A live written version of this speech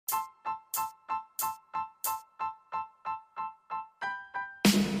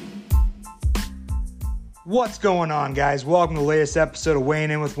What's going on, guys? Welcome to the latest episode of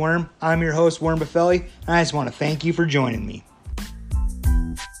Weighing In with Worm. I'm your host, Worm Buffelli, and I just want to thank you for joining me.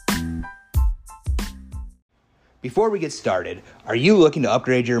 Before we get started, are you looking to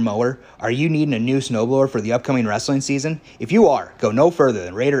upgrade your mower? Are you needing a new snowblower for the upcoming wrestling season? If you are, go no further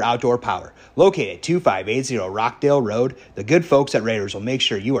than Raider Outdoor Power. Located at 2580 Rockdale Road, the good folks at Raiders will make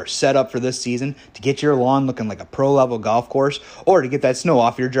sure you are set up for this season to get your lawn looking like a pro-level golf course or to get that snow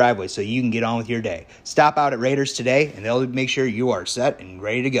off your driveway so you can get on with your day. Stop out at Raiders today, and they'll make sure you are set and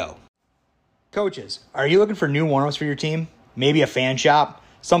ready to go. Coaches, are you looking for new warm-ups for your team? Maybe a fan shop?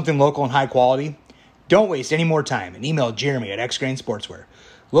 Something local and high quality? Don't waste any more time and email Jeremy at X Grain Sportswear.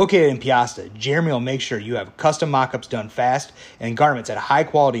 Located in Piasta, Jeremy will make sure you have custom mock-ups done fast and garments at a high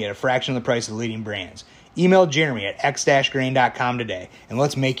quality at a fraction of the price of the leading brands. Email Jeremy at x-grain.com today, and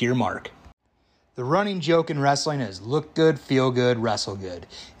let's make your mark. The running joke in wrestling is look good, feel good, wrestle good.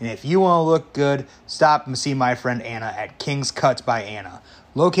 And if you want to look good, stop and see my friend Anna at King's Cuts by Anna.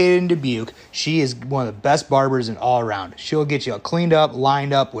 Located in Dubuque, she is one of the best barbers in all around. She'll get you cleaned up,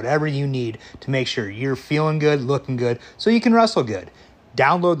 lined up, whatever you need to make sure you're feeling good, looking good, so you can wrestle good.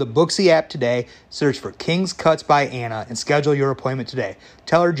 Download the Booksy app today, search for King's Cuts by Anna, and schedule your appointment today.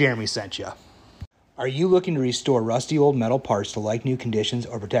 Tell her Jeremy sent you. Are you looking to restore rusty old metal parts to like-new conditions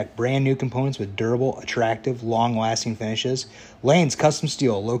or protect brand-new components with durable, attractive, long-lasting finishes? Lane's Custom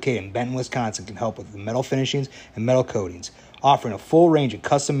Steel, located in Benton, Wisconsin, can help with the metal finishings and metal coatings, offering a full range of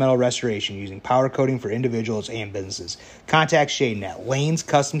custom metal restoration using powder coating for individuals and businesses. Contact Shaden at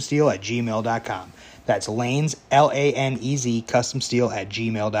lanescustomsteel@gmail.com. That's Lanes, L-A-N-E-Z,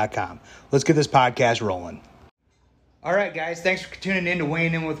 customsteel@gmail.com. Let's get this podcast rolling. All right, guys, thanks for tuning in to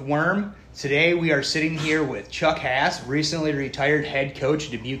Weighing In with Worm. Today we are sitting here with Chuck Haas, recently retired head coach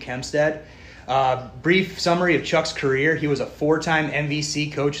at Dubuque Hempstead. Brief summary of Chuck's career. He was a 4-time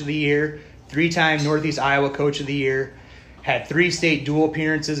MVC Coach of the Year, 3-time Northeast Iowa Coach of the Year, had 3 state dual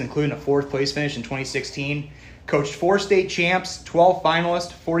appearances, including a 4th place finish in 2016. Coached 4 state champs, 12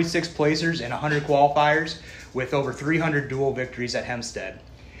 finalists, 46 placers, and 100 qualifiers with over 300 dual victories at Hempstead.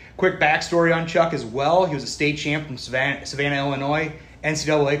 Quick backstory on Chuck as well. He was a state champ from Savannah, Illinois,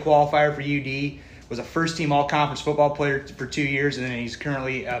 NCAA qualifier for UD, was a first-team all-conference football player for 2 years, and then he's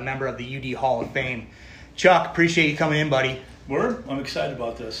currently a member of the UD Hall of Fame. Chuck, appreciate you coming in, buddy. I'm excited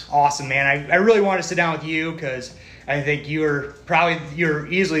about this. Awesome, man. I really wanted to sit down with you because I think you're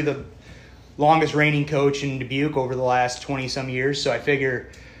easily the longest reigning coach in Dubuque over the last 20-some years, so I figure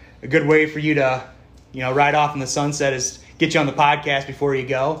a good way for you to, ride off in the sunset is get you on the podcast before you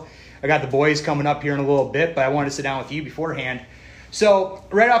go. I got the boys coming up here in a little bit, but I wanted to sit down with you beforehand. So,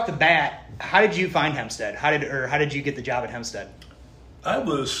 right off the bat, how did you find Hempstead? How did you get the job at Hempstead? I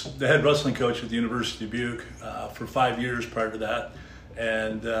was the head wrestling coach at the University of Dubuque for 5 years prior to that.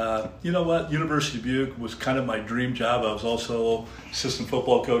 And you know what? University of Dubuque was kind of my dream job. I was also assistant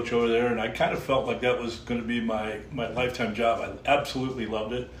football coach over there, and I kind of felt like that was going to be my lifetime job. I absolutely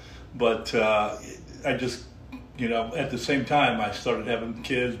loved it. But I just, at the same time, I started having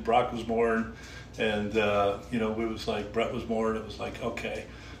kids. Brock was born, and, it was like Brett was born. It was like, okay,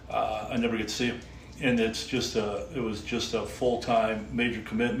 I never get to see him. And it was just a full-time major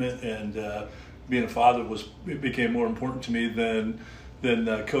commitment, and being a father became more important to me than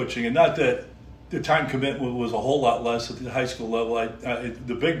coaching. And not that the time commitment was a whole lot less at the high school level.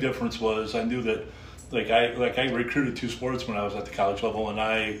 The big difference was I knew that I recruited 2 sports when I was at the college level, and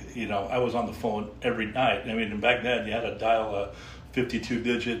I was on the phone every night. I mean, and back then you had to dial a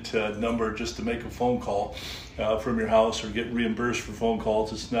 52-digit number just to make a phone call from your house or get reimbursed for phone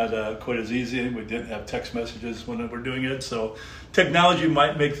calls. It's not quite as easy. We didn't have text messages when we were doing it, so technology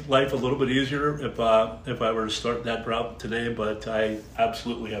might make life a little bit easier if I were to start that route today. But I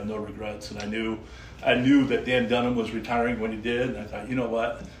absolutely have no regrets, and I knew that Dan Dunham was retiring when he did, and I thought, you know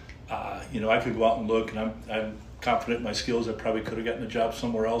what, I could go out and look, and I'm confident in my skills. I probably could have gotten a job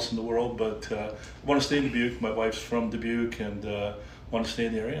somewhere else in the world, but I want to stay in Dubuque. My wife's from Dubuque, and want to stay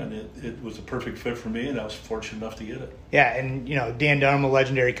in the area, and it was a perfect fit for me, and I was fortunate enough to get it. Yeah, and Dan Dunham, a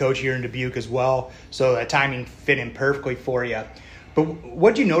legendary coach here in Dubuque as well, so that timing fit in perfectly for you. But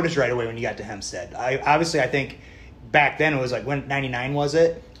what did you notice right away when you got to Hempstead? I think back then it was like, when, 99 was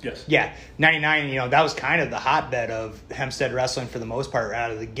it? Yes. Yeah, 99, that was kind of the hotbed of Hempstead wrestling for the most part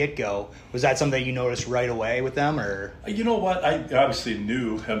out of the get-go. Was that something you noticed right away with them, or? You know what? I obviously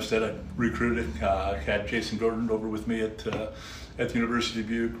knew Hempstead. I recruited, had Jason Gordon over with me at the University of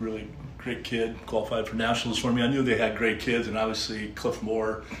Dubuque, really great kid, qualified for nationals for me. I knew they had great kids, and obviously Cliff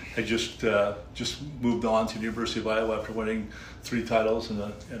Moore had just moved on to the University of Iowa after winning 3 titles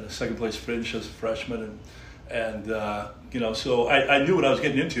and a second-place finish as a freshman. And So I knew what I was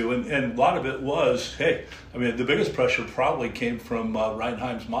getting into, and a lot of it was, hey, I mean, the biggest pressure probably came from Ryan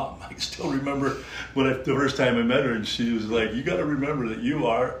Heim's mom. I still remember the first time I met her, and she was like, you got to remember that you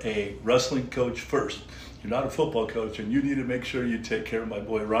are a wrestling coach first. You're not a football coach, and you need to make sure you take care of my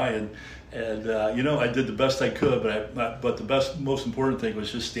boy Ryan. And I did the best I could, but the most important thing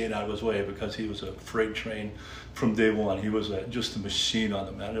was just staying out of his way, because he was a freight train from day one. He was just a machine on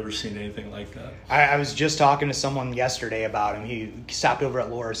the mat. I've never seen anything like that. I was just talking to someone yesterday about him. He stopped over at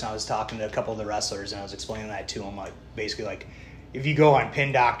Loris, and I was talking to a couple of the wrestlers, and I was explaining that to him. Basically, if you go on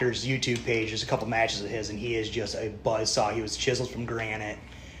Pin Doctor's YouTube page, there's a couple matches of his, and he is just a buzzsaw. He was chiseled from granite.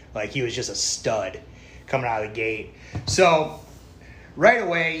 He was just a stud coming out of the gate. So right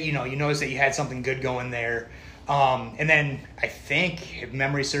away, you notice that you had something good going there. And then I think, if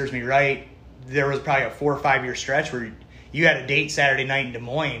memory serves me right, there was probably a 4 or 5 year stretch where you had a date Saturday night in Des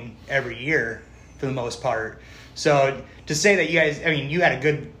Moines every year for the most part. So to say that you guys, you had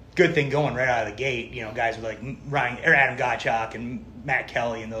a good thing going right out of the gate, guys with Ryan or Adam Gottschalk and Matt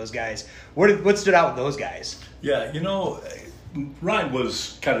Kelly and those guys. What stood out with those guys? Yeah, Ryan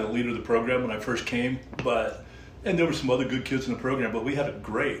was kind of the leader of the program when I first came, and there were some other good kids in the program, but we had a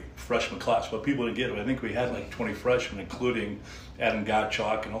great freshman class. But people didn't get it. I think we had 20 freshmen, including Adam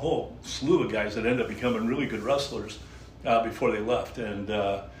Gottschalk and a whole slew of guys that ended up becoming really good wrestlers before they left. And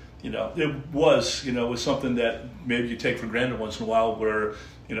it was something that maybe you take for granted once in a while, where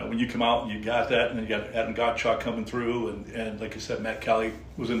when you come out and you got that, and then you got Adam Gottschalk coming through, and like I said, Matt Kelly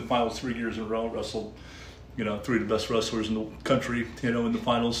was in the finals 3 years in a row, wrestled 3 of the best wrestlers in the country, in the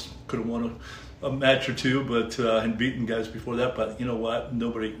finals. Could have won a match or two, but and beaten guys before that. But you know what?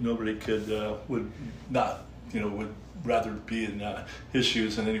 Nobody would rather be in his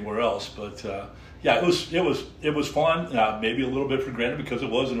shoes than anywhere else. But it was fun. Maybe a little bit for granted, because it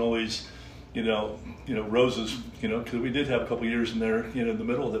wasn't always roses. Because we did have a couple of years in there in the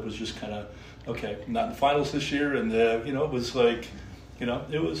middle that was just kind of okay. Not in the finals this year, and it was like.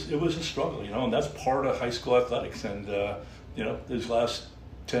 It was a struggle, and that's part of high school athletics. And, these last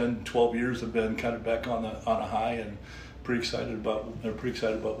 10, 12 years have been kind of back on a high, and pretty excited about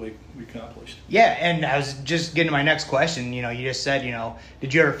what we accomplished. Yeah, and I was just getting to my next question. You just said,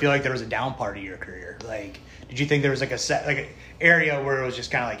 did you ever feel like there was a down part of your career? Did you think there was an area where it was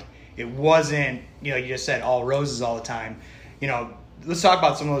just kind of it wasn't, you just said all roses all the time, Let's talk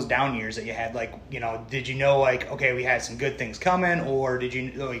about some of those down years that you had. Did you know, okay, we had some good things coming, or did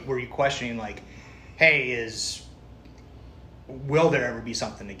you, were you questioning, hey, will there ever be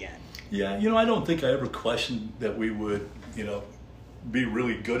something again? Yeah, I don't think I ever questioned that we would, be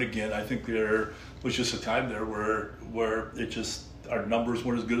really good again. I think there was just a time there where it just, our numbers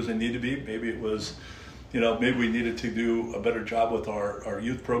weren't as good as they needed to be. Maybe it was, maybe we needed to do a better job with our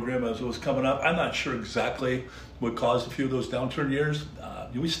youth program as it was coming up. I'm not sure exactly what caused a few of those downturn years.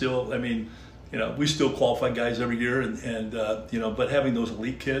 We still qualify guys every year, and but having those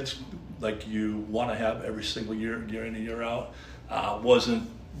elite kids like you want to have every single year in and year out wasn't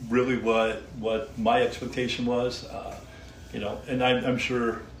really what my expectation was. And I'm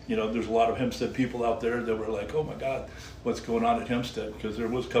sure there's a lot of Hempstead people out there that were like, oh my God, what's going on at Hempstead? Because there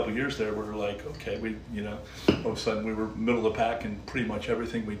was a couple of years there where we're like, okay, all of a sudden we were middle of the pack in pretty much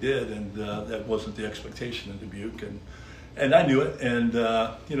everything we did, and that wasn't the expectation in Dubuque, and I knew it, and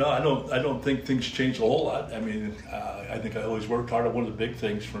I don't think things changed a whole lot. I think I always worked hard. One of the big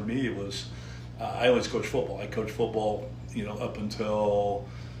things for me was I always coached football. I coached football, up until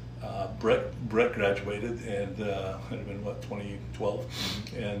Brett graduated, and it had been 2012,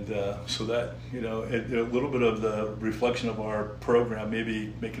 and so that a little bit of the reflection of our program,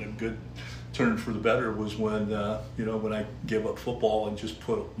 maybe making a good turn for the better, was when when I gave up football and just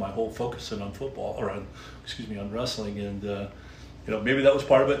put my whole focus on football, or on wrestling, and maybe that was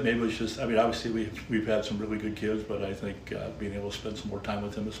part of it. Maybe it was just, obviously we've had some really good kids, but I think being able to spend some more time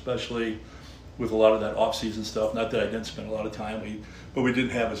with them, especially with a lot of that off-season stuff. Not that I didn't spend a lot of time, but we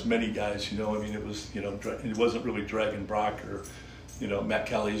didn't have as many guys. It was it wasn't really dragging Brock or Matt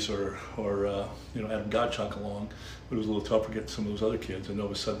Kelly's or Adam Gottschalk along. But it was a little tougher getting some of those other kids. And all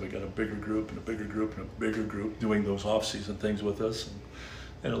of a sudden we got a bigger group and a bigger group and a bigger group doing those off-season things with us,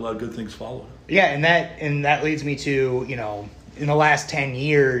 and a lot of good things followed. Yeah, and that leads me to in the last 10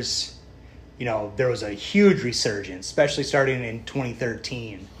 years, there was a huge resurgence, especially starting in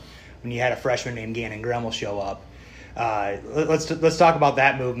 2013. When you had a freshman named Gannon Gremmel show up. Let's talk about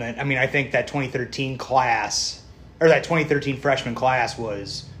that movement. I think that 2013 class, or that 2013 freshman class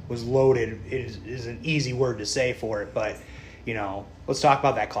was loaded. It is an easy word to say for it, but let's talk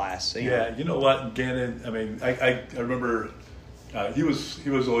about that class. Yeah, you know what, Gannon, I remember He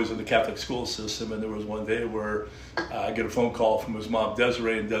was always in the Catholic school system, and there was one day where I get a phone call from his mom,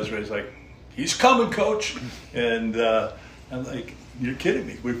 Desiree, and Desiree's like, "He's coming, Coach," and I'm like, "You're kidding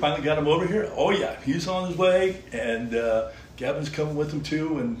me? We finally got him over here." "Oh yeah, he's on his way, and Gavin's coming with him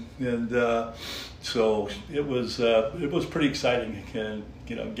too," and so it was pretty exciting. And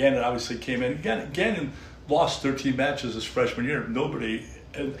Gannon obviously came in. Gannon lost 13 matches his freshman year. Nobody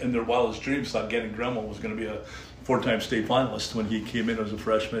in their wildest dreams thought Gannon Gremmel was going to be a 4-time state finalist when he came in as a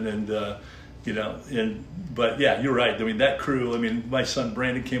freshman, but yeah, you're right. I mean, that crew. I mean, my son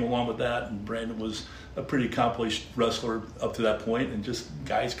Brandon came along with that, and Brandon was a pretty accomplished wrestler up to that point, and just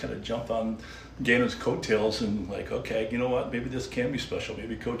guys kind of jumped on Gannon's coattails and like, okay, you know what? Maybe this can be special.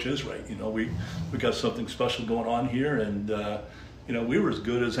 Maybe Coach is right. We got something special going on here, and we were as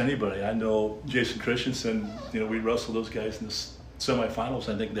good as anybody. I know Jason Christensen. We wrestled those guys in the semifinals,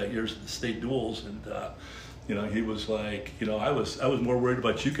 I think, that year's state duels, and he was like, I was more worried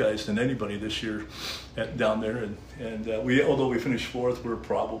about you guys than anybody this year down there, and although we finished fourth, we're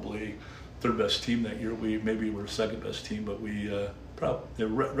probably third best team that year. Maybe we're second best team, but they're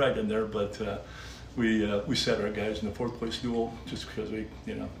right in there. But we set our guys in the fourth place duel just because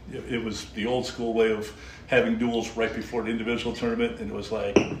it was the old school way of having duels right before the individual tournament, and it was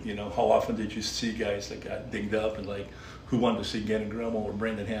like, how often did you see guys that got dinged up and like, who wanted to see Gannon Gremmel or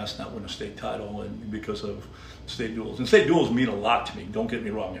Brandon Haas not win a state title, and because of state duels. And state duels mean a lot to me, don't get me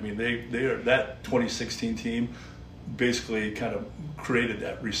wrong. I mean, they are, that 2016 team basically kind of created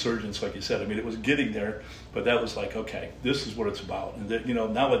that resurgence, like you said. I mean, it was getting there, but that was like, okay, this is what it's about. And that,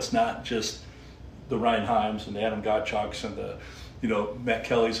 now it's not just the Ryan Himes and the Adam Gottschalks and the, Matt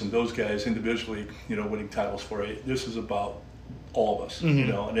Kellys and those guys individually, winning titles for it. This is about all of us,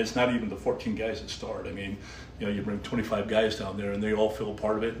 and it's not even the 14 guys that start. I mean, you bring 25 guys down there, and they all feel a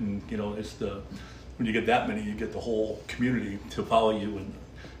part of it. And it's when you get that many, you get the whole community to follow you, and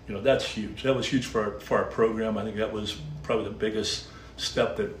that's huge. That was huge for our program. I think that was probably the biggest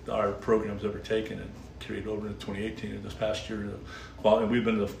step that our program's ever taken, and carried over into 2018 and this past year. And we've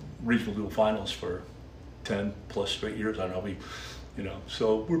been in the regional dual finals for 10 plus straight years. I don't know.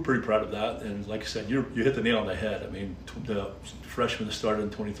 So we're pretty proud of that. And like I said, you hit the nail on the head. I mean, the freshman that started in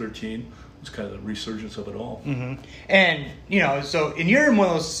 2013 was kind of the resurgence of it all. Mm-hmm. And, so you're in one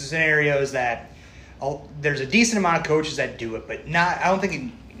of those scenarios that there's a decent amount of coaches that do it, but I don't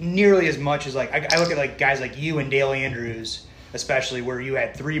think nearly as much as like, I look at like guys like you and Dale Andrews, especially, where you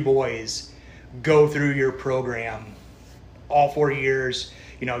had 3 boys go through your program all 4 years.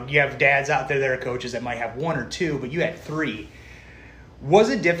 You have dads out there that are coaches that might have 1 or 2, but you had 3.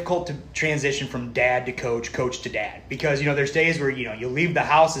 Was it difficult to transition from dad to coach, coach to dad? Because, there's days where, you leave the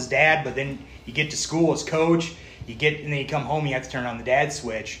house as dad, but then you get to school as coach, and then you come home, you have to turn on the dad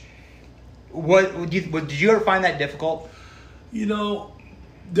switch. Did you ever find that difficult?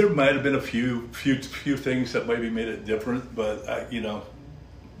 There might have been a few things that maybe made it different, but,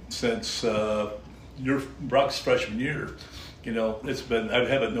 since Brock's freshman year, it's been, I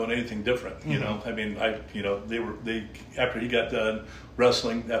haven't known anything different. I mean, they after he got done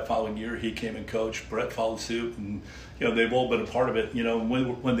wrestling that following year, he came and coached. Brett followed suit, and they've all been a part of it.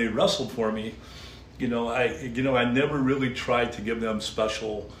 When they wrestled for me, I never really tried to give them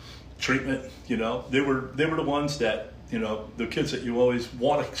special treatment. They were the ones that the kids that you always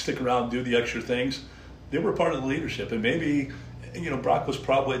want to stick around and do the extra things. They were part of the leadership, and maybe Brock was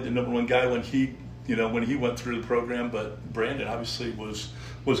probably the number 1 guy when he went through the program, but Brandon obviously was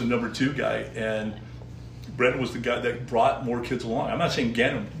the number 2 guy, and Brandon was the guy that brought more kids along. I'm not saying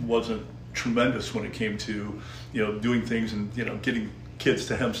Gannon wasn't tremendous when it came to doing things and getting kids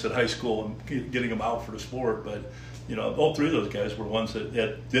to Hempstead High School and getting them out for the sport, but all 3 of those guys were ones that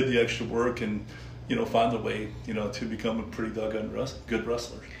did the extra work and found a way to become a pretty doggone good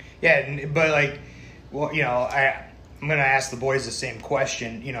wrestlers. Yeah, but I'm going to ask the boys the same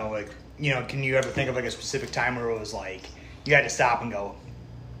question. Can you ever think of like a specific time where it was like you had to stop and go,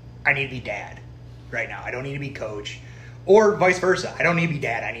 I need to be dad right now. I don't need to be coach, or vice versa. I don't need to be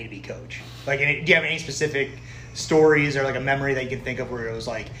dad. I need to be coach. Like, do you have any specific stories or like a memory that you can think of where it was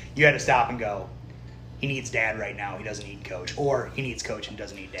like you had to stop and go, he needs dad right now. He doesn't need coach, or he needs coach and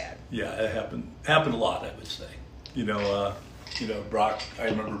doesn't need dad. Yeah, it happened a lot, I would say. Brock. I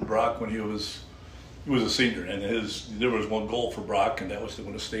remember Brock when he was a senior, and there was one goal for Brock, and that was to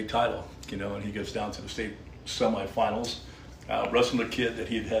win a state title. And he gets down to the state semifinals, wrestling a kid that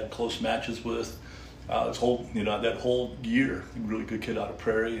he'd had close matches with that whole year. A really good kid out of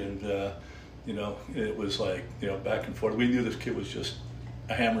Prairie, and it was like back and forth. We knew this kid was just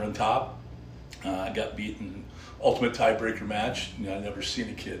a hammer on top. Got beaten ultimate tiebreaker match. I'd never seen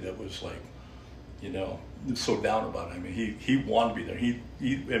a kid that was like so down about it. I mean, he wanted to be there.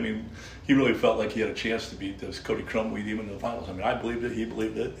 He really felt like he had a chance to beat this Cody Crumweed even in the finals. I mean, I believed it, he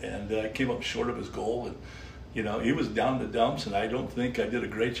believed it, and came up short of his goal. And he was down in the dumps, and I don't think I did a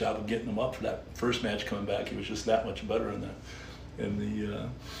great job of getting him up for that first match coming back. He was just that much better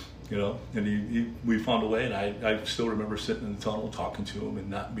we found a way, and I still remember sitting in the tunnel talking to him and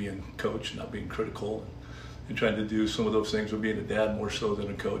not being coach, not being critical, and trying to do some of those things with being a dad more so than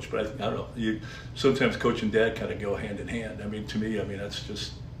a coach. But I don't know, sometimes coach and dad kind of go hand in hand. I mean, to me, that's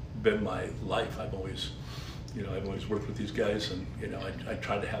just been my life. I've always worked with these guys, and I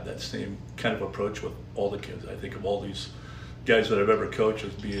try to have that same kind of approach with all the kids. I think of all these guys that I've ever coached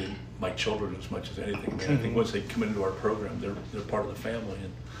as being my children as much as anything. I think once they come into our program, they're part of the family,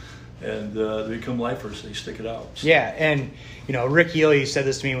 and they become lifers. They stick it out. So. Yeah, and Rick Healy said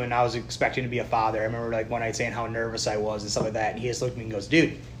this to me when I was expecting to be a father. I remember like one night saying how nervous I was and stuff like that, and he just looked at me and goes,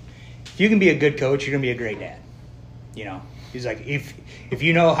 "Dude, if you can be a good coach, you're gonna be a great dad." He's like, if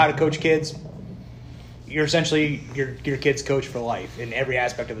you know how to coach kids, you're essentially your kid's coach for life in every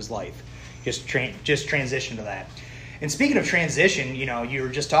aspect of his life. Just transition to that. And speaking of transition, you were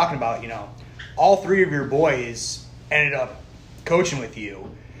just talking about, all three of your boys ended up coaching with you.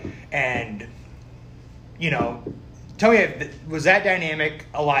 And, tell me, was that dynamic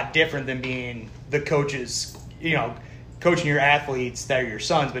a lot different than being the coaches, coaching your athletes that are your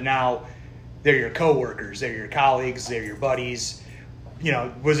sons, but now they're your coworkers, they're your colleagues, they're your buddies.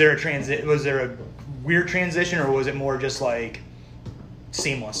 Was there a weird transition, or was it more just like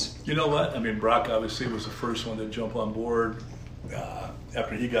seamless? You know what? I mean, Brock obviously was the first one to jump on board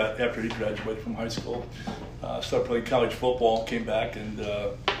after he graduated from high school. Started playing college football, came back and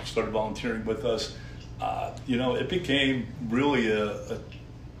started volunteering with us. It became really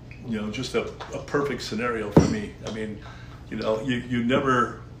just a perfect scenario for me. I mean, you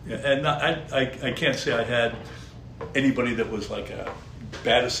never, and I can't say I had anybody that was like a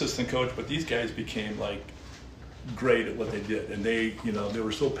bad assistant coach, but these guys became like great at what they did, and they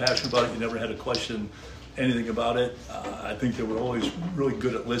were so passionate about it. You never had to question anything about it. I think they were always really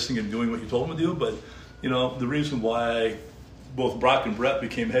good at listening and doing what you told them to do. But the reason why both Brock and Brett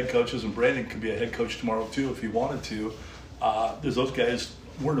became head coaches, and Brandon could be a head coach tomorrow too if he wanted to, is those guys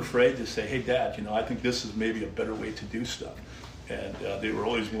weren't afraid to say, "Hey, Dad, I think this is maybe a better way to do stuff." And they were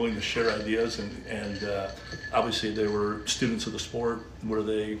always willing to share ideas, and obviously they were students of the sport, where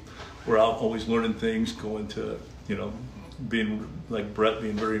they were out always learning things, going to, being like Brett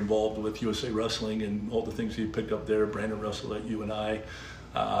being very involved with USA Wrestling and all the things he picked up there. Brandon wrestled at UNI,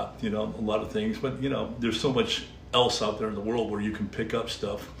 a lot of things. But, there's so much else out there in the world where you can pick up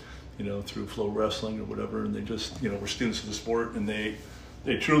stuff, through Flow Wrestling or whatever. And they just, were students of the sport, and they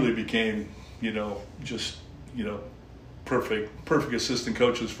truly became, perfect assistant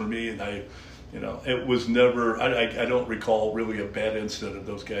coaches for me. And it was never, I don't recall really a bad incident of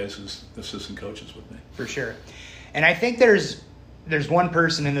those guys as assistant coaches with me. For sure. And I think there's one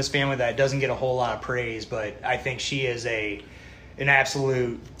person in this family that doesn't get a whole lot of praise, but I think she is an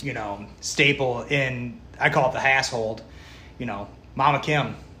absolute, staple in, I call it the household, Mama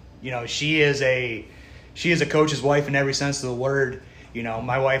Kim. She is a coach's wife in every sense of the word.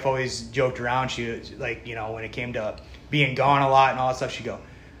 My wife always joked around. She was like, when it came to being gone a lot and all that stuff, she'd go,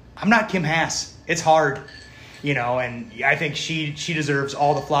 "I'm not Kim Haas. It's hard." And I think she deserves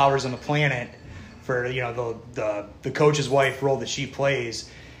all the flowers on the planet for, the coach's wife role that she plays.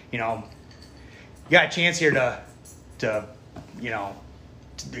 You got a chance here to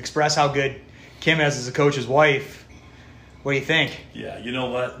express how good Kim is as a coach's wife. What do you think? Yeah, you know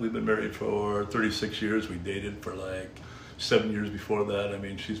what? We've been married for 36 years. We dated for like 7 years before that. I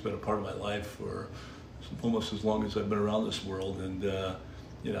mean, she's been a part of my life for almost as long as I've been around this world. And,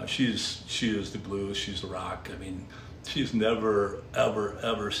 she is the glue. She's the rock. I mean, she's never, ever,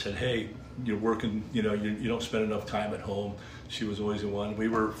 ever said, "Hey, you're working, you don't spend enough time at home." She was always the one. We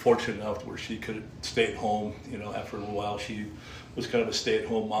were fortunate enough where she could stay at home, after a little while. She was kind of a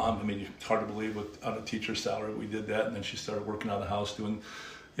stay-at-home mom. I mean, it's hard to believe on a teacher's salary we did that, and then she started working on the house doing,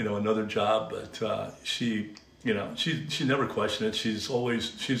 another job. But she never questioned it. She's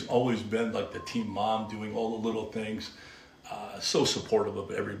always been like the team mom, doing all the little things. So supportive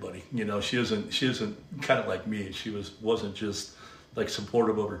of everybody. She isn't kind of like me. She wasn't just like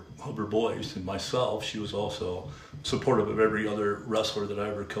supportive of her boys and myself. She was also supportive of every other wrestler that I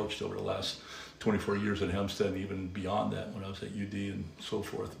ever coached over the last 24 years at Hempstead, and even beyond that when I was at UD and so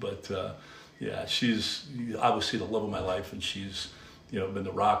forth. But she's obviously the love of my life, and she's been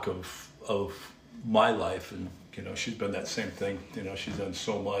the rock of my life, and she's been that same thing. She's done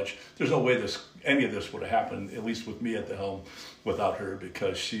so much. There's no way any of this would have happened, at least with me at the helm, without her,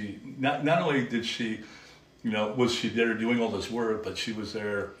 because she not only did she was she there doing all this work, but she was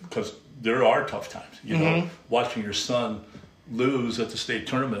there because there are tough times. Watching your son lose at the state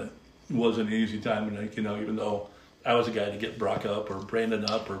tournament wasn't an easy time. And even though I was a guy to get Brock up or Brandon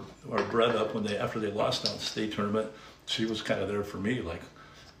up or Brett up after they lost out the state tournament, she was kind of there for me. Like,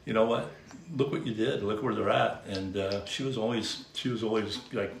 you know what? Look what you did. Look where they're at. And she was always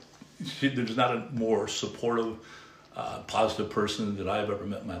like, there's not a more supportive, positive person that I've ever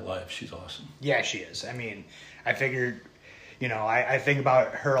met in my life. She's awesome. Yeah, she is. I mean, I figured, I think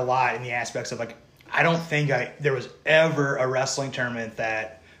about her a lot in the aspects of, like, I don't think there was ever a wrestling tournament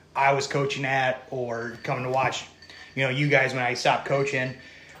that I was coaching at or coming to watch, you guys when I stopped coaching,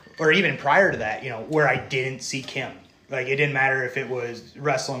 or even prior to that, where I didn't see Kim. Like, it didn't matter if it was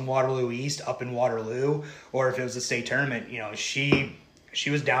wrestling Waterloo East up in Waterloo or if it was a state tournament. She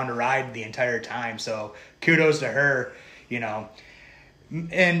was down to ride the entire time. So kudos to her,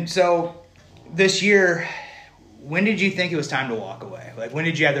 And so this year, when did you think it was time to walk away? Like, when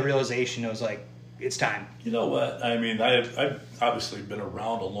did you have the realization it was like, it's time? You know what? I mean, I've obviously been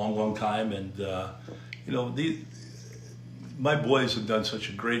around a long, long time, and my boys have done such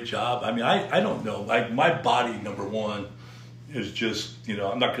a great job. I mean, I don't know. My body, number one, is just,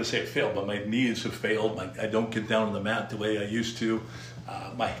 I'm not going to say it failed, but my knees have failed. I don't get down on the mat the way I used to.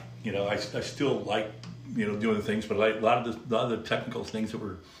 I still like, doing the things, but a lot of the technical things that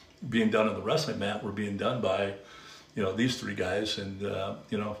were being done on the wrestling mat were being done by, these three guys. And,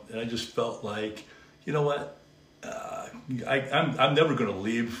 and I just felt like, you know what, I'm never going to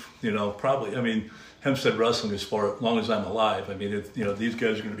leave, probably. I mean, Hempstead Wrestling as long as I'm alive. I mean, these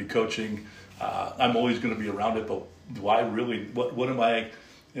guys are going to be coaching. I'm always going to be around it, but do I really, what am I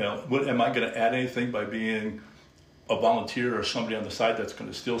going to add anything by being a volunteer or somebody on the side that's going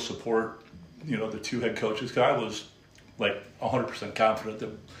to still support, the two head coaches? Because I was like 100% confident that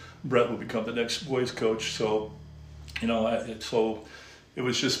Brett would become the next boys coach. So, so it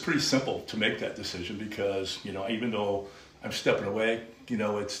was just pretty simple to make that decision because, even though I'm stepping away,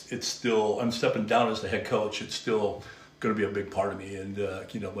 it's still, I'm stepping down as the head coach. It's still going to be a big part of me. And,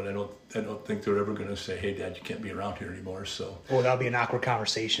 but I don't think they're ever going to say, hey, Dad, you can't be around here anymore. So. Well, that'll be an awkward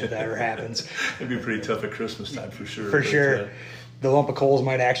conversation if that ever happens. It'd be pretty tough at Christmas time for sure. For sure. The lump of coals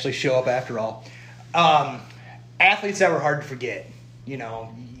might actually show up after all. Athletes that were hard to forget, you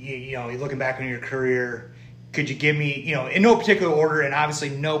looking back on your career, could you give me, in no particular order and obviously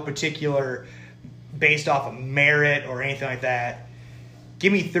no particular based off of merit or anything like that,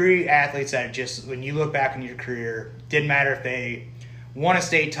 give me three athletes that just, when you look back on your career, didn't matter if they won a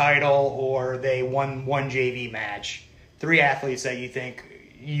state title or they won one JV match, three athletes that you think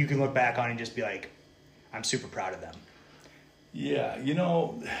you can look back on and just be like, I'm super proud of them. Yeah,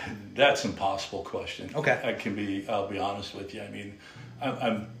 that's an impossible question. Okay. I'll be honest with you. I mean,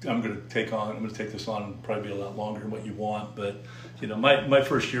 I'm going to take this on and probably be a lot longer than what you want. But, my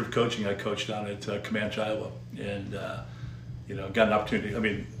first year of coaching, I coached down at Comanche, Iowa. And, got an opportunity. I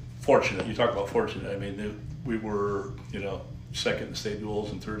mean, fortunate. You talk about fortunate. I mean, we were, second in the state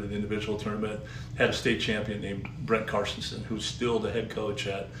duels and third in the individual tournament. Had a state champion named Brent Carstensen, who's still the head coach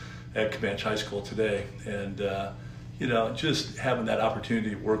at Comanche High School today. And, just having that opportunity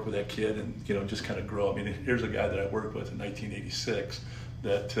to work with that kid and, just kind of grow. I mean, here's a guy that I worked with in 1986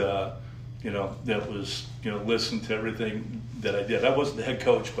 that, that was, listened to everything that I did. I wasn't the head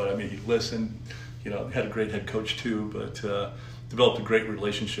coach, but I mean, he listened, had a great head coach too, but developed a great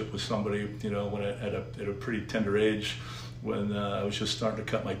relationship with somebody, when at a pretty tender age, when I was just starting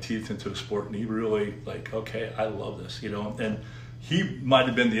to cut my teeth into the sport. And he really like, okay, I love this, and he might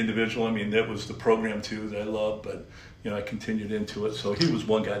have been the individual. I mean, that was the program too that I loved, but I continued into it. So he was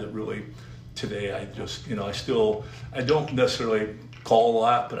one guy that really, today I just, I don't necessarily call a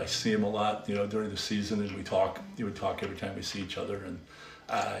lot, but I see him a lot, during the season, and we would talk every time we see each other, and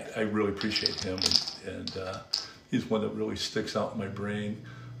I really appreciate him, and he's one that really sticks out in my brain.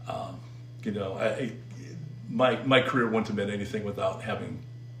 My career wouldn't have been anything without having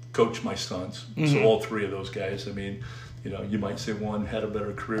coached my sons. Mm-hmm. So all three of those guys, I mean, you might say one had a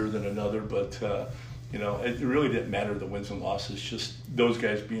better career than another, but, it really didn't matter the wins and losses, just those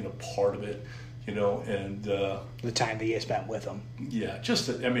guys being a part of it, and... the time that you spent with them. Yeah,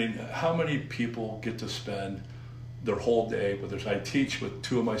 how many people get to spend their whole day, I teach with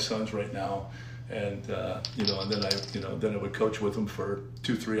two of my sons right now, and, and then I would coach with them for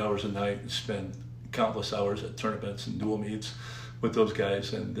 2-3 hours a night and spend countless hours at tournaments and dual meets with those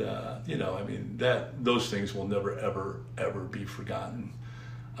guys, and those things will never ever be forgotten,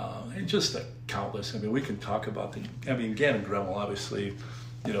 and just countless. I mean, we can talk about Gannon Gremmel obviously,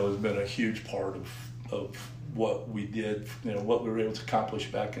 has been a huge part of what we did, what we were able to accomplish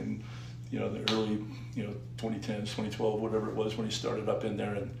back in the early, 2010s, 2012, whatever it was when he started up in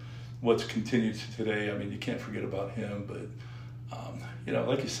there, and what's continued to today. I mean, you can't forget about him, but,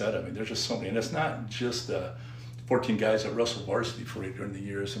 like you said, I mean, there's just so many, and it's not just 14 guys that wrestled varsity for you during the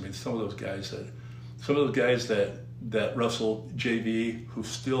years. I mean, some of those guys that wrestled JV who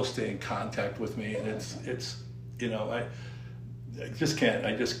still stay in contact with me, and it's I just can't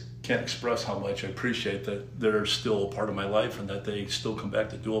express how much I appreciate that they're still a part of my life, and that they still come back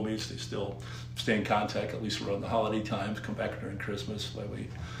to dual meets. They still stay in contact, at least around the holiday times, come back during Christmas, like we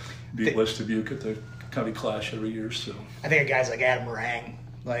beat West Dubuque at the County Clash every year. So I think of guys like Adam Rang,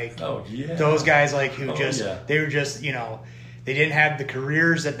 oh yeah, those guys they were just they didn't have the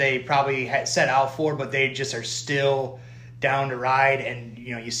careers that they probably had set out for, but they just are still down to ride. And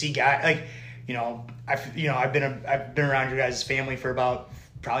you see guys I've been around your guys' family for about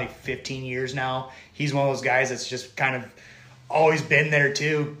probably 15 years now. He's one of those guys that's just kind of always been there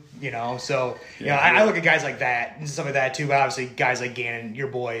too, So I look at guys like that and stuff like that too. But obviously, guys like Gannon, your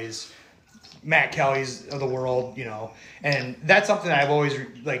boys, Matt Kelly's of the world, and that's something that I've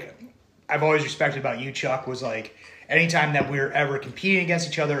always respected about you, Chuck. Was anytime that we were ever competing against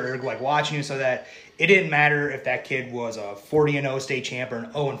each other or watching you, so that it didn't matter if that kid was a 40-0 state champ or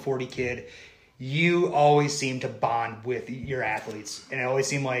an 0-40 kid. You always seem to bond with your athletes. And it always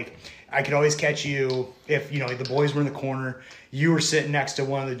seemed like I could always catch you if, the boys were in the corner, you were sitting next to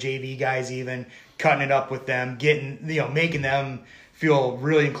one of the JV guys even, cutting it up with them, making them feel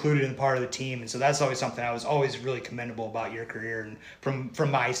really included in part of the team. And so that's always something I was always really commendable about your career and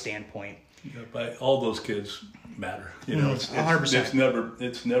from my standpoint. Yeah, but all those kids matter. It's 100%.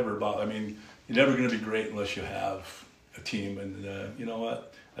 It's never about, I mean, you're never going to be great unless you have a team. And you know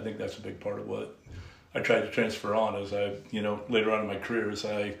what? I think that's a big part of what I tried to transfer on as later on in my career, as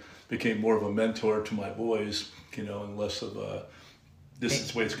I became more of a mentor to my boys, and less of a, this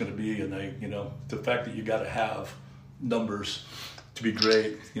is the way it's going to be. And the fact that you got to have numbers to be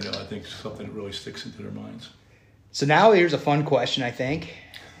great, I think is something that really sticks into their minds. So now here's a fun question, I think.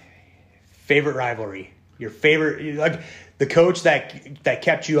 Favorite rivalry? Your favorite, the coach that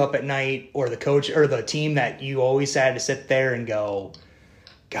kept you up at night, or the coach or the team that you always had to sit there and go,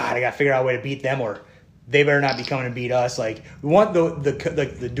 God, I got to figure out a way to beat them, or they better not be coming to beat us. We want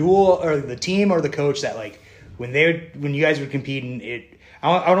the duel, or the team or the coach that when you guys were competing,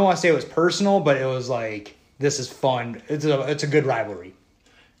 I don't want to say it was personal, but it was this is fun. It's a good rivalry.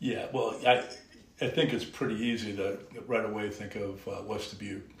 Yeah, well, I think it's pretty easy to right away think of West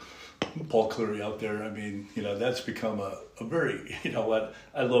Dubuque. Paul Cleary out there. I mean, that's become a very,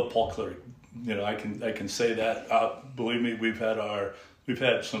 I love Paul Cleary. I can say that. Believe me, we've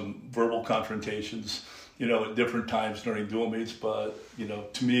had some verbal confrontations, at different times during dual meets. But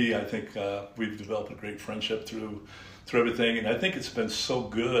to me, I think we've developed a great friendship through everything, and I think it's been so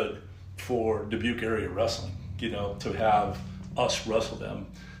good for Dubuque area wrestling, to have us wrestle them,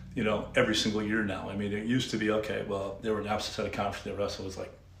 every single year now. I mean, it used to be they were an opposite side of conference. They wrestled. It was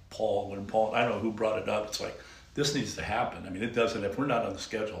Paul, I don't know who brought it up. It's this needs to happen. I mean, it doesn't. If we're not on the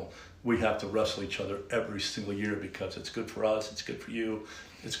schedule, we have to wrestle each other every single year, because it's good for us, it's good for you,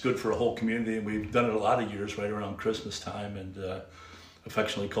 it's good for a whole community. And we've done it a lot of years right around Christmas time, and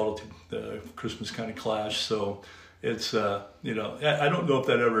affectionately called it the Christmas County Clash. So it's, I don't know if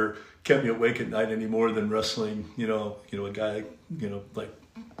that ever kept me awake at night any more than wrestling, a guy, like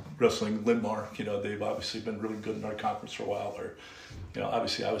wrestling Lindmar. They've obviously been really good in our conference for a while. Or,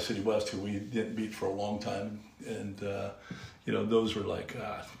 obviously Iowa City West, who we didn't beat for a long time. And, those were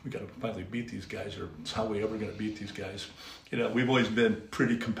we got to finally beat these guys, or how are we ever going to beat these guys? We've always been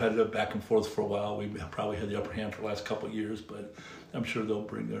pretty competitive back and forth for a while. We probably had the upper hand for the last couple of years, but I'm sure they'll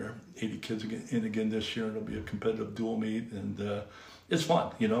bring their 80 kids in again this year, and it'll be a competitive dual meet. And it's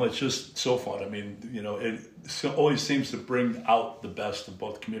fun. It's just so fun. I mean, it always seems to bring out the best of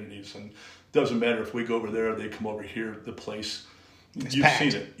both communities. And it doesn't matter if we go over there or they come over here, the place,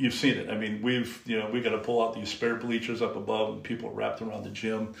 You've seen it. I mean, we got to pull out these spare bleachers up above, and people are wrapped around the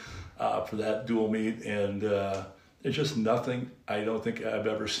gym for that dual meet. And it's just nothing I don't think I've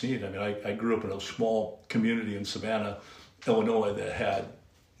ever seen. I mean, I grew up in a small community in Savannah, Illinois, that had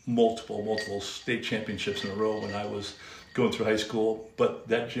multiple state championships in a row when I was going through high school. But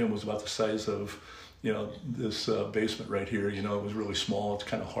that gym was about the size of, this basement right here. It was really small. It's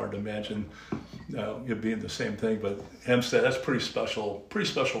kind of hard to imagine it being the same thing. But Hempstead, that's pretty special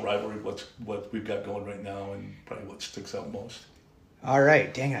rivalry, what we've got going right now, and probably what sticks out most. All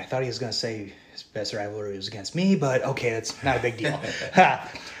right. Dang it. I thought he was going to say his best rivalry was against me, but okay, that's not a big deal.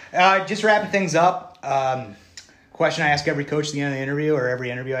 Just wrapping things up. Question I ask every coach at the end of the interview, or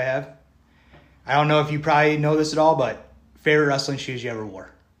every interview I have. I don't know if you probably know this at all, but favorite wrestling shoes you ever wore?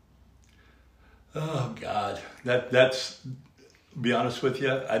 Oh God, that's. Be honest with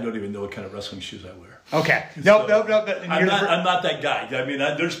you, I don't even know what kind of wrestling shoes I wear. Okay. Nope. I'm not that guy. I mean,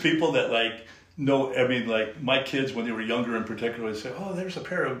 there's people that like know. I mean, like my kids when they were younger, in particular, they say, "Oh, there's a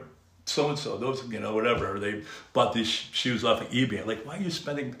pair of so and so." Those, whatever. Or they bought these shoes off of eBay. Like, why are you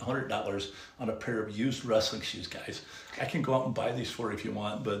spending $100 on a pair of used wrestling shoes, guys? I can go out and buy these for you if you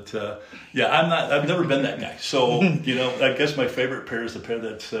want. But yeah, I've never been that guy. So I guess my favorite pair is the pair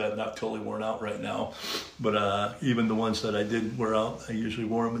that's not totally worn out right now. But even the ones that I did wear out, I usually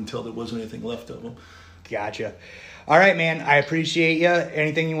wore them until there wasn't anything left of them. Gotcha. All right, man. I appreciate you.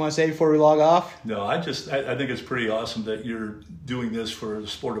 Anything you want to say before we log off? No, I think it's pretty awesome that you're doing this for the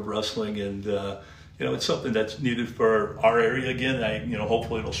sport of wrestling, and it's something that's needed for our area again.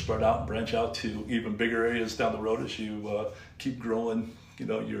 Hopefully it'll spread out and branch out to even bigger areas down the road as you keep growing,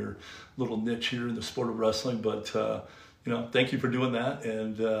 your little niche here in the sport of wrestling. But thank you for doing that,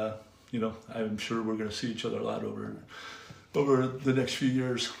 and I'm sure we're going to see each other a lot over the next few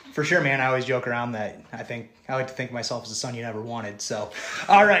years. For sure, man. I always joke around that I like to think of myself as the son you never wanted. So,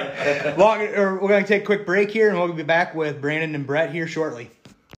 all right. We're going to take a quick break here, and we'll be back with Brandon and Brett here shortly.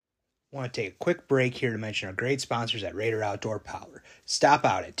 I want to take a quick break here to mention our great sponsors at Raider Outdoor Power. Stop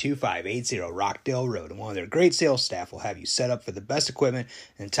out at 2580 Rockdale Road, and one of their great sales staff will have you set up for the best equipment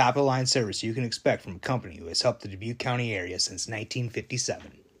and top-of-the-line service you can expect from a company who has helped the Dubuque County area since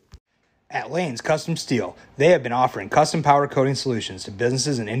 1957. At Lane's Custom Steel, they have been offering custom powder coating solutions to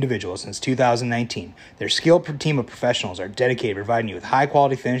businesses and individuals since 2019. Their skilled team of professionals are dedicated to providing you with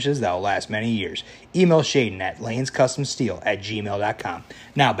high-quality finishes that will last many years. Email Shaden at lanescustomsteel@gmail.com.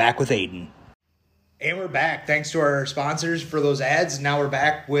 Now back with Aiden. And we're back. Thanks to our sponsors for those ads. Now we're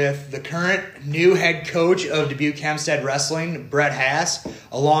back with the current new head coach of Dubuque Hempstead Wrestling, Brett Haas,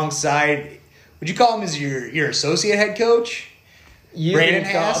 alongside, would you call him as your associate head coach? You Brandon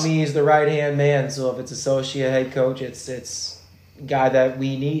can call Haas? me as the right-hand man, so if it's associate head coach, it's a guy that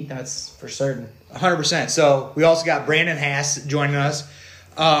we need, that's for certain. 100%. So we also got Brandon Haas joining us.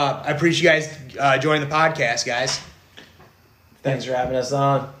 I appreciate you guys joining the podcast, guys. Thanks for having us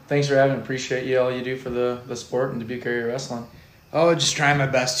on. Thanks for having. Appreciate all you do for the sport and Dubuque area wrestling. Oh, just trying my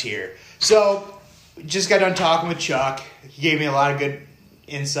best here. So, just got done talking with Chuck. He gave me a lot of good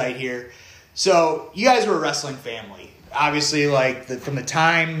insight here. So, you guys were a wrestling family. Obviously, from the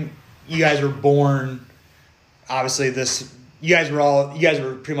time you guys were born, obviously you guys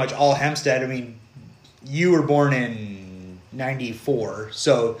were pretty much all Hempstead. I mean, you were born in 94,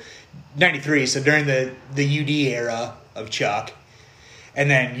 so 93, so during the UD era of Chuck. And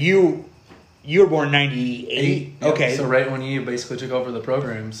then you were born 98. Yep. Okay. So right when you basically took over the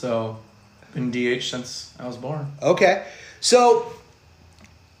program, so been DH since I was born. Okay. So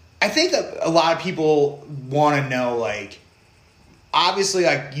I think that a lot of people want to know, obviously,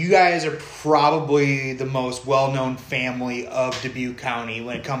 you guys are probably the most well-known family of Dubuque County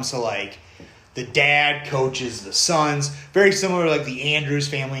when it comes to, the dad coaches the sons. Very similar to, the Andrews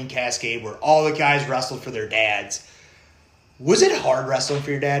family in Cascade, where all the guys wrestled for their dads. Was it hard wrestling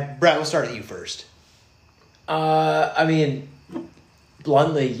for your dad? Brett, we'll start with you first. Bluntly,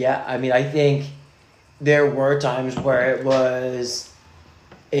 yeah. I think there were times where it was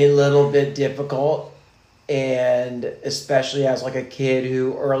a little bit difficult, and especially as a kid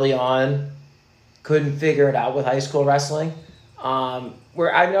who early on couldn't figure it out with high school wrestling,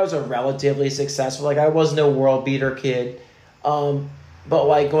 where I was a relatively successful, I wasn't a world beater kid,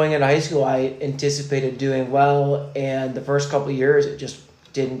 but going into high school I anticipated doing well, and the first couple of years it just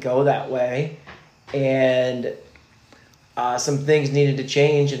didn't go that way, and some things needed to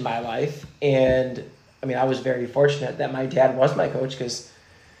change in my life, and I was very fortunate that my dad was my coach, because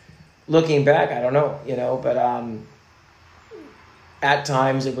looking back, I don't know, but at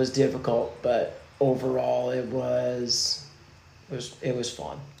times it was difficult, but overall it was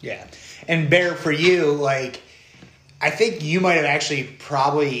fun. Yeah. And Bear, for you, I think you might have actually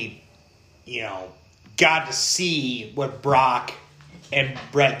probably, got to see what Brock and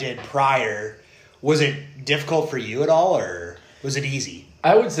Brett did prior. Was it difficult for you at all, or was it easy?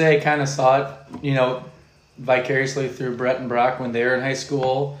 I would say I kind of saw it, vicariously through Brett and Brock when they were in high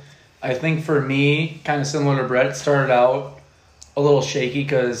school. I think for me, kind of similar to Brett, it started out a little shaky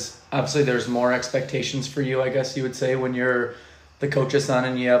because obviously there's more expectations for you, I guess you would say, when you're the coach's son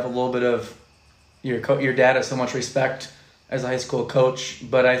and you have a little bit of your dad has so much respect as a high school coach.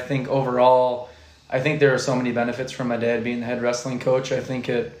 But I think overall, there are so many benefits from my dad being the head wrestling coach. I think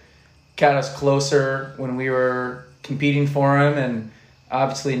it got us closer when we were competing for him, and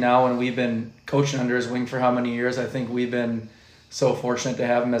obviously now when we've been coaching under his wing for how many years, I think we've been so fortunate to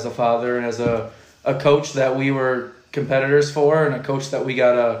have him as a father and as a coach that we were competitors for, and a coach that we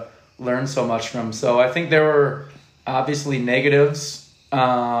got a learned so much from. So I think there were obviously negatives,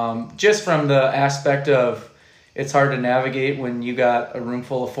 just from the aspect of it's hard to navigate when you got a room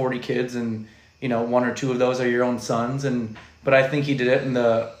full of 40 kids and, one or two of those are your own sons. But I think he did it in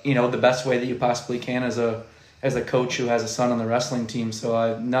the best way that you possibly can as a coach who has a son on the wrestling team.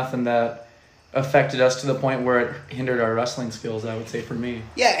 So nothing that affected us to the point where it hindered our wrestling skills, I would say, for me.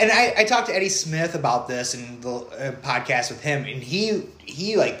 Yeah, and I talked to Eddie Smith about this in the podcast with him, and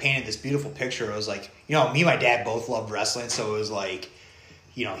he like painted this beautiful picture. It was like, me and my dad both loved wrestling, so it was like,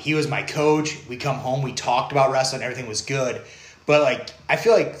 he was my coach. We come home, we talked about wrestling, everything was good. But like, I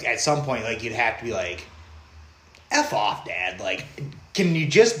feel like at some point, like, you'd have to be like, F off, Dad. Like, can you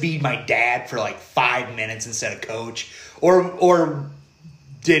just be my dad for like 5 minutes instead of coach? Or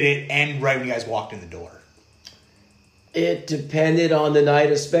did it end right when you guys walked in the door? It depended on the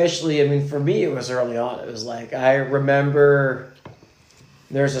night, especially, for me, it was early on. It was like, I remember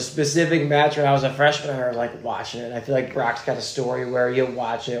there's a specific match when I was a freshman, I was like watching it. I feel like Brock's got a story where you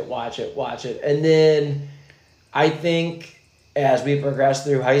watch it. And then I think as we progressed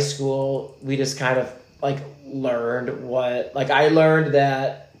through high school, we just kind of like learned I learned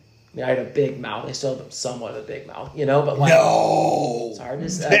that I had a big mouth. I still have somewhat of a big mouth, but like, no, it's hard to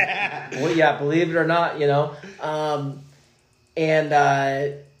say. Well, yeah, believe it or not,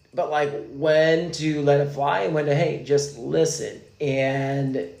 but like when to let it fly and when to, hey, just listen.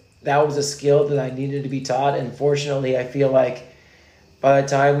 And that was a skill that I needed to be taught. And fortunately, I feel like by the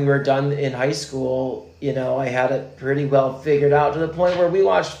time we were done in high school, I had it pretty well figured out to the point where we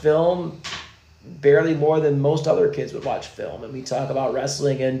watched film barely more than most other kids would watch film. And we talk about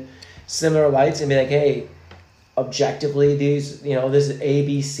wrestling in similar lights and be like, hey, objectively, this is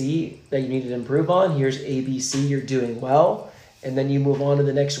ABC that you need to improve on. Here's ABC, you're doing well. And then you move on to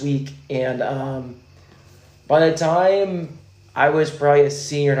the next week. And by the time I was probably a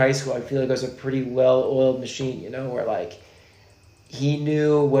senior in high school, I feel like it was a pretty well-oiled machine, where like he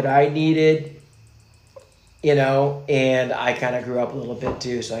knew what I needed, and I kind of grew up a little bit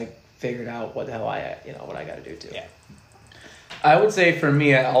too. So I figured out what the hell what I got to do too. Yeah. I would say for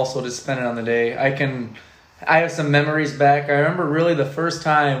me, I also just spend it on the day. I have some memories back. I remember really the first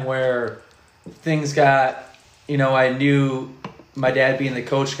time where things got, I knew my dad being the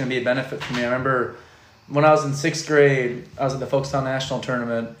coach was going to be a benefit for me. I remember when I was in 6th grade, I was at the Folkestone National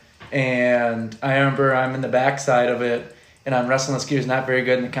Tournament, and I remember I'm in the backside of it, and I'm wrestling this kid who's not very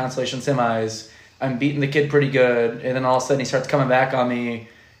good in the consolation semis. I'm beating the kid pretty good, and then all of a sudden he starts coming back on me.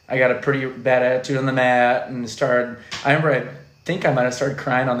 I got a pretty bad attitude on the mat, and I think I might have started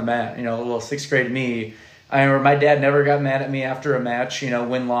crying on the mat, a little 6th grade me. I remember my dad never got mad at me after a match,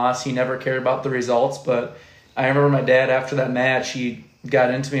 win-loss. He never cared about the results, but I remember my dad after that match, he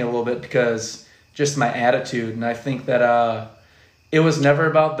got into me a little bit because just my attitude, and I think that it was never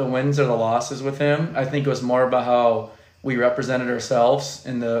about the wins or the losses with him. I think it was more about how we represented ourselves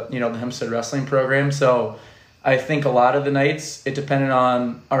in the Hempstead Wrestling program. So I think a lot of the nights it depended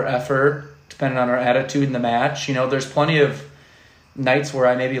on our effort, depended on our attitude in the match. There's plenty of nights where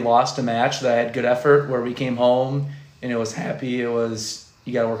I maybe lost a match that I had good effort, where we came home and it was happy. It was,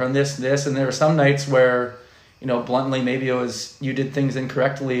 you got to work on this. And there were some nights where, bluntly, maybe it was you did things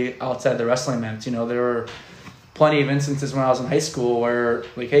incorrectly outside the wrestling match. There were plenty of instances when I was in high school where,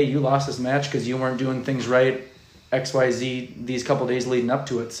 like, hey, you lost this match because you weren't doing things right, XYZ, these couple days leading up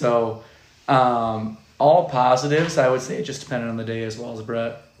to it. So all positives, I would say it just depended on the day as well as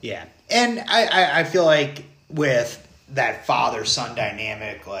Brett. Yeah. And I feel like with that father-son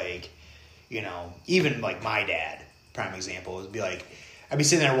dynamic, like, even like my dad, prime example, would be like, I'd be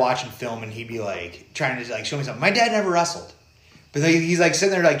sitting there watching film and he'd be like trying to like show me something. My dad never wrestled. But he's like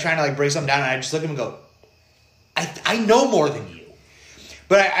sitting there like trying to like break something down, and I just look at him and go, I know more than you.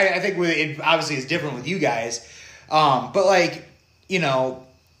 But I think it obviously is different with you guys. But like, I'll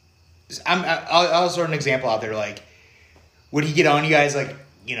throw an example out there. Like, would he get on you guys like,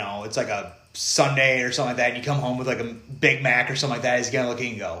 it's like a Sunday or something like that, and you come home with like a Big Mac or something like that, he's gonna look at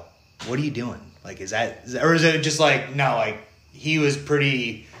you and go, what are you doing? Like, is that or is it just like, no, like he was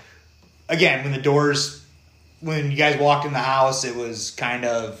pretty, again, when you guys walked in the house, it was kind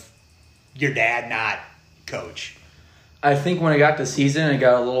of your dad, not coach. I think when it got to season, it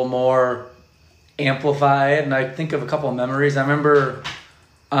got a little more amplified, and I think of a couple of memories. I remember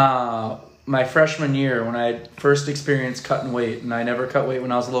my freshman year when I first experienced cutting weight, and I never cut weight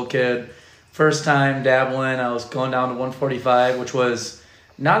when I was a little kid. First time dabbling, I was going down to 145, which was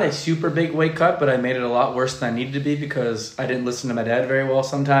not a super big weight cut, but I made it a lot worse than I needed to be because I didn't listen to my dad very well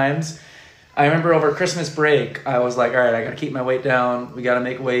sometimes. I remember over Christmas break, I was like, all right, I got to keep my weight down. We got to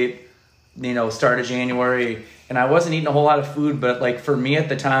make weight. start of January, and I wasn't eating a whole lot of food, but like for me at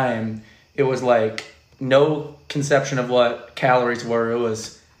the time, it was like no conception of what calories were. It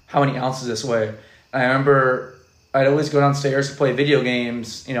was how many ounces this weigh. And I remember I'd always go downstairs to play video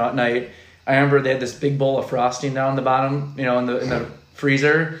games, at night. I remember they had this big bowl of frosting down the bottom, in the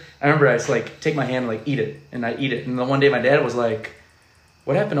freezer. I remember I just like take my hand and like eat it, and I eat it. And then one day my dad was like,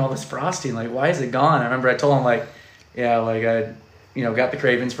 "What happened to all this frosting? Like, why is it gone?" I remember I told him like, "Yeah, like I, got the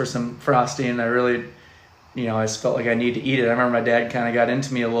cravings for some frosting, and I really, I just felt like I need to eat it." I remember my dad kind of got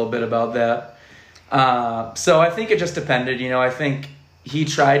into me a little bit about that. So I think it just depended. I think he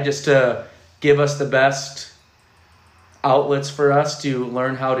tried just to give us the best outlets for us to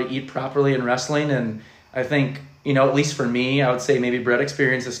learn how to eat properly in wrestling. And I think, at least for me, I would say maybe Brett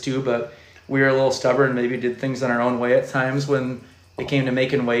experienced this too, but we were a little stubborn, maybe did things in our own way at times when it came to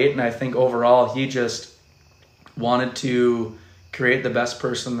making weight. And I think overall he just wanted to create the best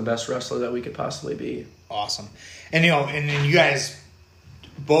person, the best wrestler that we could possibly be. Awesome. And, and then you guys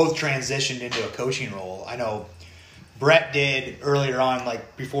both transitioned into a coaching role. I know Brett did earlier on,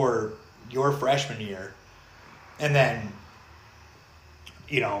 like before your freshman year. And then,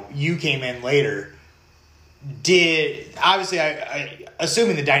 you came in later. Obviously, I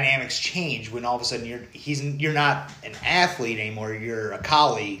assuming the dynamics change when all of a sudden you're not an athlete anymore, you're a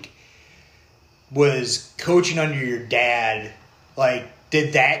colleague. Was coaching under your dad, like,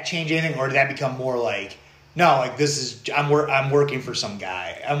 did that change anything, or did that become more like, no, like I'm working for some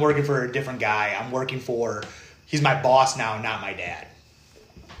guy. I'm working for a different guy. He's my boss now, not my dad.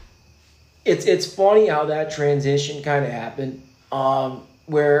 It's funny how that transition kind of happened.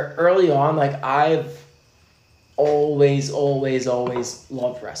 Where early on, like I've always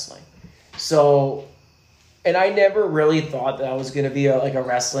loved wrestling. So, and I never really thought that I was going to be a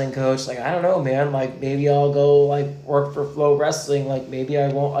wrestling coach. Like, I don't know, man, like maybe I'll go like work for Flow Wrestling. Like maybe I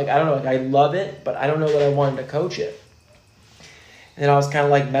won't, like, I don't know. Like I love it, but I don't know that I wanted to coach it. And then I was kind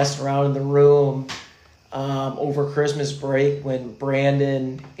of like messing around in the room over Christmas break when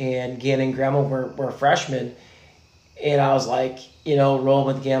Brandon and Gannon Grandma were freshmen. And I was like, rolling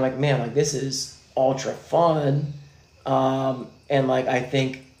with the game. I'm like, man, like this is ultra fun. And like, I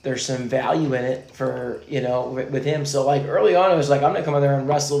think there's some value in it for, with him. So like early on, I was like, I'm going to come in there and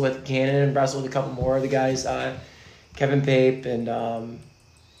wrestle with Gannon and wrestle with a couple more of the guys, Kevin Pape and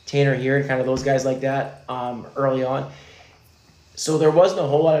Tanner here and kind of those guys like that early on. So there wasn't a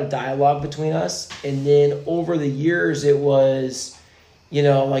whole lot of dialogue between us. And then over the years, it was,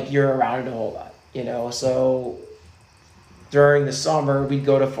 like you're around it a whole lot, So during the summer, we'd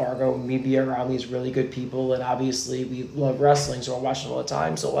go to Fargo and we'd be around these really good people. And obviously, we love wrestling, so we're watching all the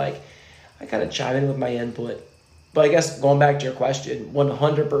time. So, like, I kind of chime in with my input. But I guess going back to your question,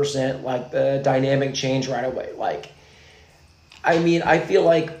 100%, like, the dynamic changed right away. Like, I mean, I feel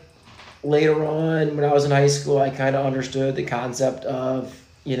like later on, when I was in high school, I kind of understood the concept of,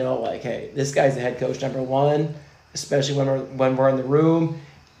 like, hey, this guy's the head coach number one, especially when we're in the room,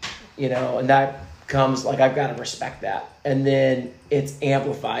 and that comes, like, I've got to respect that. And then it's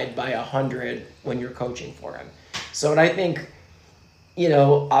amplified by 100 when you're coaching for him. So, and I think,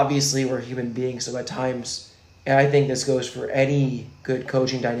 obviously we're human beings, so at times, and I think this goes for any good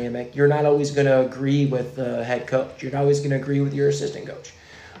coaching dynamic, you're not always going to agree with the head coach. You're not always going to agree with your assistant coach.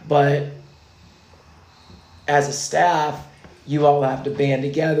 But as a staff, you all have to band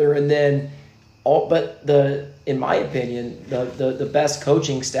together, and then in my opinion, the best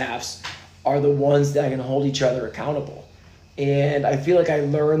coaching staffs are the ones that can hold each other accountable. And I feel like I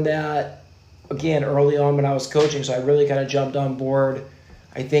learned that, again, early on when I was coaching, so I really kind of jumped on board,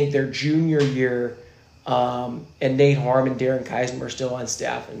 I think, their junior year, and Nate Harm and Darren Kaiser were still on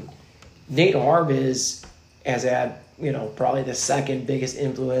staff. And Nate Harm has had, probably the second biggest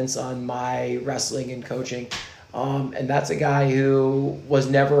influence on my wrestling and coaching. And that's a guy who was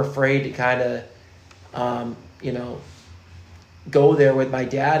never afraid to kind of, go there with my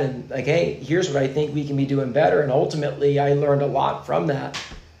dad and like, hey, here's what I think we can be doing better. And ultimately, I learned a lot from that.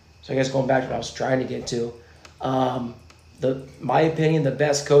 So I guess going back to what I was trying to get to, my opinion, the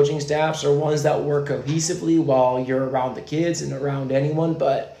best coaching staffs are ones that work cohesively while you're around the kids and around anyone.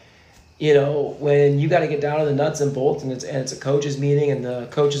 But, when you got to get down to the nuts and bolts and it's a coach's meeting in the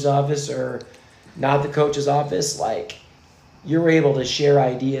coach's office or not the coach's office, like, you're able to share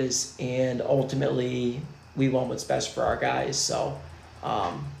ideas and ultimately we want what's best for our guys. So,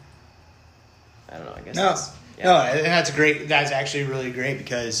 I don't know. I guess No, and that's actually really great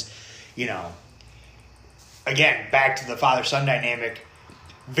because, again, back to the father-son dynamic,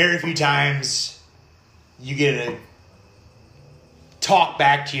 very few times you get to talk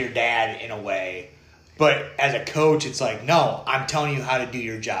back to your dad in a way, But as a coach, it's like, no, I'm telling you how to do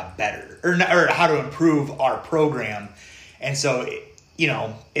your job better, or how to improve our program. And so,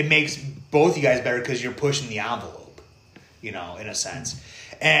 it makes both you guys better because you're pushing the envelope, in a sense.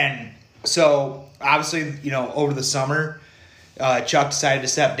 And so, obviously, over the summer, Chuck decided to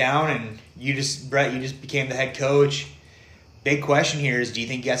step down, and Brett, you just became the head coach. Big question here is, do you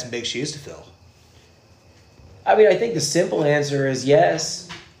think you got some big shoes to fill? I mean, I think the simple answer is yes.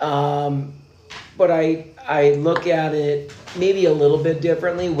 But I look at it maybe a little bit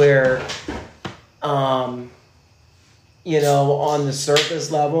differently where, on the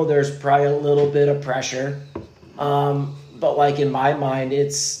surface level, there's probably a little bit of pressure. But like in my mind,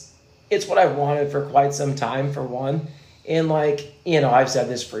 it's what I've wanted for quite some time, for one. And I've said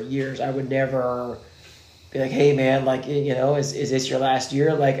this for years. I would never be like, hey man, is this your last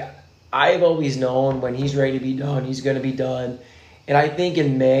year? I've always known when he's ready to be done, he's going to be done. And I think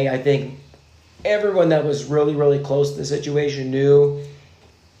in May, everyone that was really, really close to the situation knew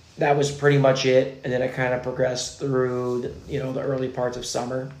that was pretty much it. And then it kind of progressed through, the early parts of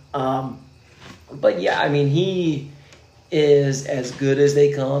summer. But yeah, I mean, he is as good as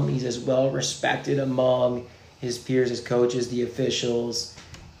they come. He's as well respected among his peers, his coaches, the officials,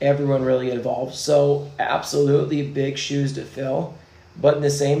 everyone really involved. So absolutely big shoes to fill. But in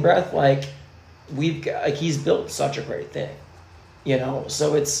the same breath, he's built such a great thing,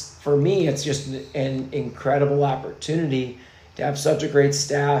 So for me, it's just an incredible opportunity to have such a great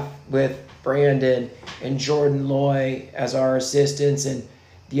staff with Brandon and Jordan Loy as our assistants and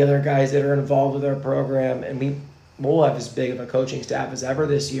the other guys that are involved with our program. And we'll have as big of a coaching staff as ever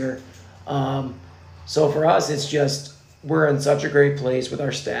this year. So for us, it's just we're in such a great place with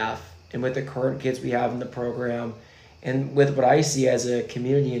our staff and with the current kids we have in the program. And with what I see as a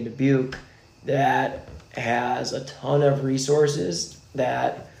community in Dubuque that has a ton of resources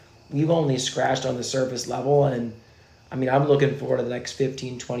that we've only scratched on the surface level. And I mean, I'm looking forward to the next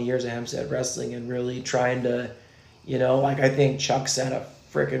 15, 20 years of Hempstead Wrestling and really trying to, I think Chuck set a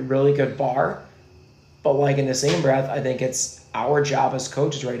freaking really good bar. But in the same breath, I think it's our job as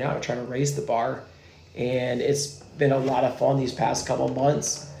coaches right now to try to raise the bar. And it's been a lot of fun these past couple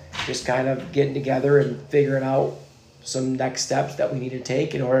months, just kind of getting together and figuring out some next steps that we need to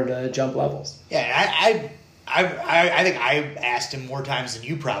take in order to jump levels. Yeah, I think I asked him more times than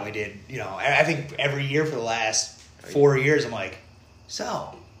you probably did. I think every year for the last 4 years, I'm like,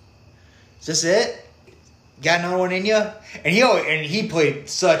 so, is this it? Got another one in you? And he played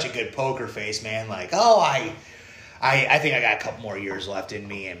such a good poker face, man. I think I got a couple more years left in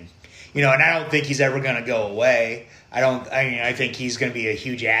me, and and I don't think he's ever going to go away. I think he's going to be a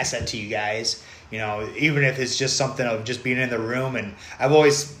huge asset to you guys. Even if it's just something of just being in the room. And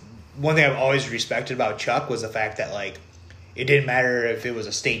one thing I've always respected about Chuck was the fact that it didn't matter if it was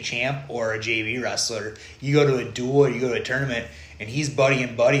a state champ or a JV wrestler. You go to a duel or you go to a tournament, and he's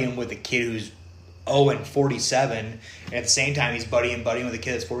buddying with a kid who's 0-47, and at the same time he's buddying with a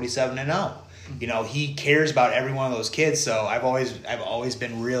kid that's 47-0. He cares about every one of those kids. So I've always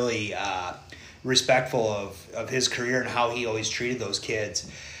been really respectful of his career and how he always treated those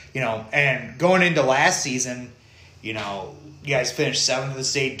kids. And going into last season, you guys finished 7th of the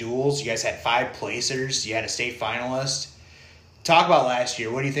state duels. You guys had 5 placers. You had a state finalist. Talk about last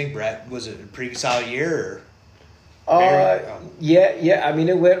year. What do you think, Brett? Was it a pretty solid year? Yeah. I mean,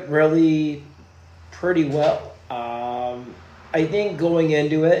 it went really pretty well. I think going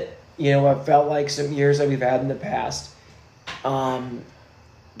into it, it felt like some years that we've had in the past.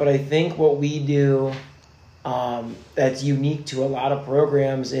 But I think what we do that's unique to a lot of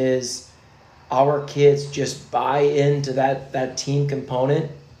programs is our kids just buy into that team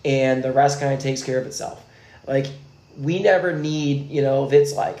component, and the rest kind of takes care of itself. We never need, if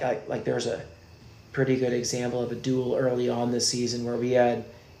it's like there's a pretty good example of a duel early on this season where we had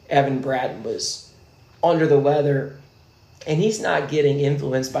Evan Bratton was under the weather, and he's not getting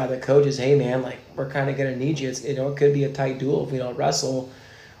influenced by the coaches. Hey man, we're kind of going to need you. It could be a tight duel if we don't wrestle.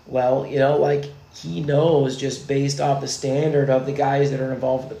 Well, he knows just based off the standard of the guys that are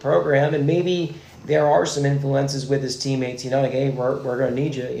involved with the program, and maybe there are some influences with his teammates, hey, we're going to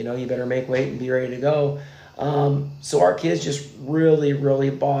need you, you better make weight and be ready to go. So our kids just really, really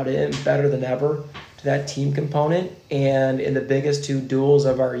bought in better than ever to that team component. And in the biggest 2 duels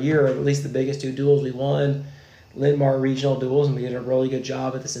of our year, or at least the biggest 2 duels we won, Linn-Mar regional duels, and we did a really good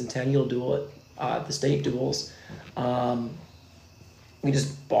job at the Centennial duel at the state duels. We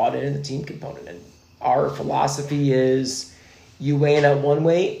just bought in the team component. And our philosophy is you weigh in at one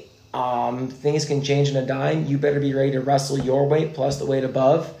weight, things can change in a dime. You better be ready to wrestle your weight plus the weight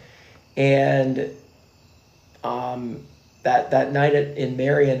above. And that night in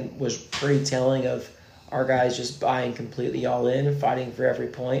Marion was pretty telling of our guys just buying completely all in, fighting for every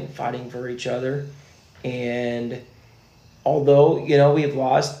point, fighting for each other. And although, we've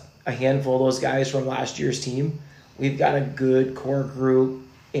lost a handful of those guys from last year's team, we've got a good core group,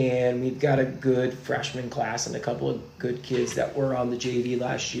 and we've got a good freshman class and a couple of good kids that were on the JV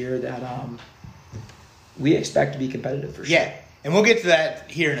last year that we expect to be competitive for sure. Yeah, and we'll get to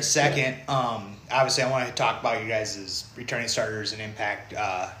that here in a second. Obviously, I want to talk about you guys as returning starters and impact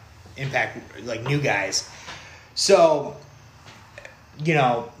like new guys. So,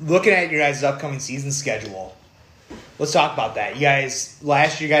 looking at your guys' upcoming season schedule, let's talk about that.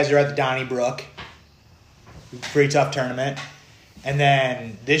 Last year you guys are at the Donnybrook, pretty tough tournament, and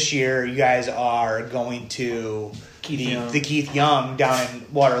then this year you guys are going to the Keith Young down in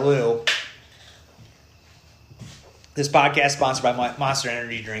Waterloo. This podcast sponsored by Monster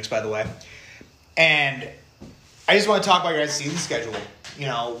Energy drinks, by the way. And I just want to talk about your guys' season schedule.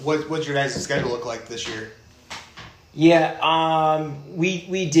 What's your guys' schedule look like this year? Yeah,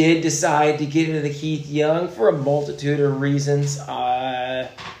 we did decide to get into the Keith Young for a multitude of reasons. The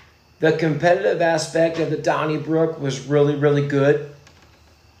competitive aspect of the Donnybrook was really, really good.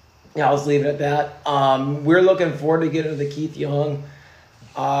 I'll just leave it at that. We're looking forward to getting into the Keith Young.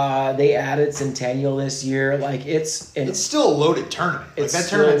 They added Centennial this year. It's still a loaded tournament. That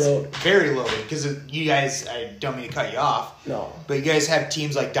tournament's very loaded because you guys. I don't mean to cut you off. No, but you guys have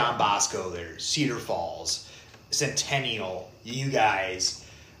teams like Don Bosco there, Cedar Falls, Centennial. You guys,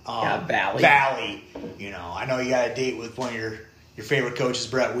 Valley. I know you got a date with one of your favorite coaches,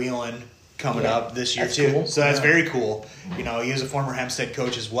 Brett Whelan, coming up this year too. Cool. So that's very cool. He was a former Hempstead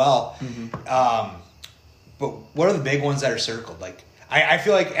coach as well. Mm-hmm. But what are the big ones that are circled? I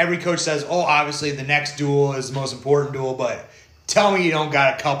feel like every coach says, oh, obviously the next duel is the most important duel, but tell me you don't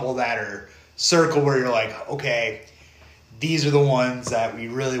got a couple that are circled where you're like, okay, these are the ones that we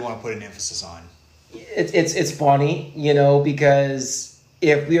really want to put an emphasis on. It's funny, because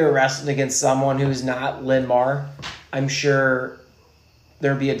if we were wrestling against someone who's not Linmar, I'm sure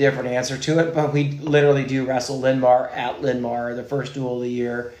there'd be a different answer to it, but we literally do wrestle Linmar at Linmar, the first duel of the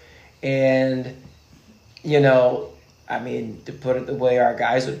year. And, to put it the way our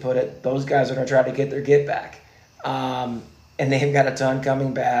guys would put it, those guys are going to try to get their get back. And they've got a ton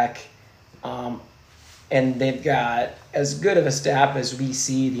coming back. And they've got as good of a staff as we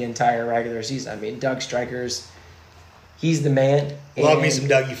see the entire regular season. Doug Strikers, he's the man. Love me some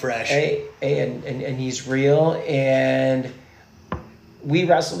Dougie Fresh. And he's real. And we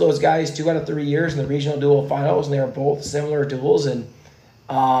wrestled those guys 2 out of 3 years in the regional duel finals, and they were both similar duels. And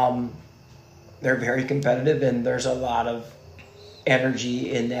they're very competitive, and there's a lot of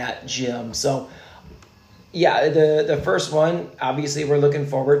energy in that gym. So, yeah, the first one, obviously we're looking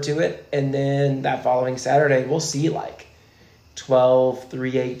forward to it. And then that following Saturday, we'll see 12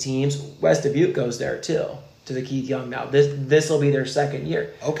 3-8 teams. West Dubuque goes there too, to the Keith Young now. This will be their second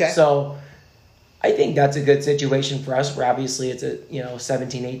year. Okay. So I think that's a good situation for us, where obviously it's a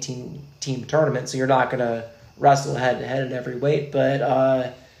 17, 18 team tournament, so you're not going to wrestle head-to-head at every weight. But,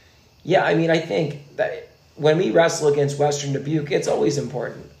 I think that when we wrestle against Western Dubuque, it's always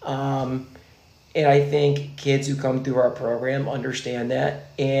important. And I think kids who come through our program understand that.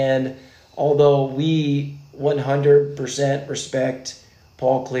 And although we 100% respect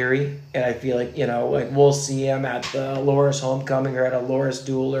Paul Cleary, and I feel like, we'll see him at the Loris Homecoming or at a Loris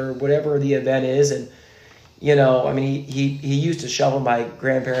Duel or whatever the event is. And, he used to shovel my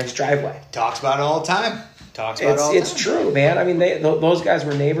grandparents' driveway. Talks about it all the time. It's true, man. Those guys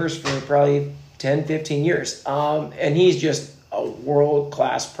were neighbors for probably 10, 15 years. And he's just a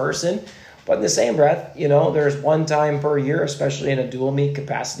world-class person. But in the same breath, there's one time per year, especially in a dual meet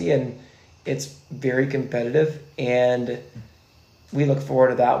capacity, and it's very competitive. And we look forward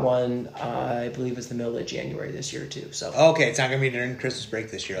to that one. I believe it's the middle of January this year too. So okay, it's not going to be during Christmas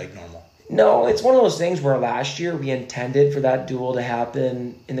break this year like normal. No, it's one of those things where last year we intended for that duel to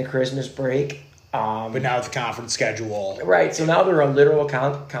happen in the Christmas break. But now it's the conference schedule. Right, so now they're a literal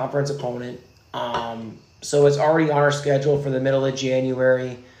conference opponent. So it's already on our schedule for the middle of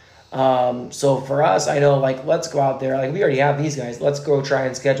January. So for us, I know, let's go out there. We already have these guys. Let's go try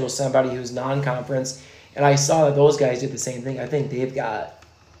and schedule somebody who's non-conference. And I saw that those guys did the same thing. I think they've got,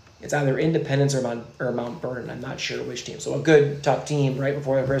 it's either Independence or Mount Vernon. I'm not sure which team. So a good, tough team right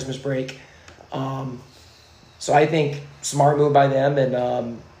before the Christmas break. So I think smart move by them.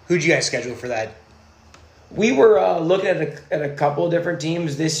 And who'd you guys schedule for that? We were looking at a couple of different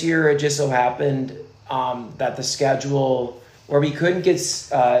teams. This year, it just so happened that the schedule, where we couldn't get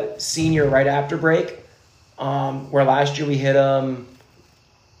senior right after break, where last year we hit them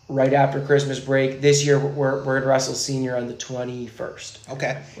right after Christmas break. This year, we're going to wrestle senior on the 21st.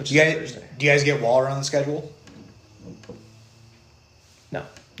 Okay. Which Do is Thursday. you guys get Waller on the schedule? No.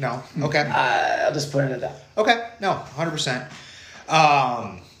 No? Okay. I'll just put it at that. Okay. No, 100%.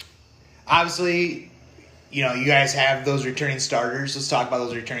 Obviously, you guys have those returning starters. Let's talk about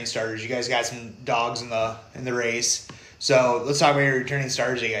those returning starters. You guys got some dogs in the race. So let's talk about your returning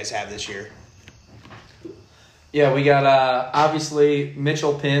starters that you guys have this year. Yeah, we got obviously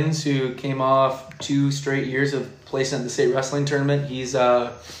Mitchell Pins, who came off 2 straight years of placing at the state wrestling tournament. He's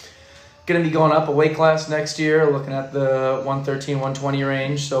going to be going up a weight class next year, looking at the 113, 120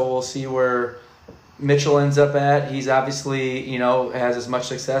 range. So we'll see where Mitchell ends up at. He's obviously, has as much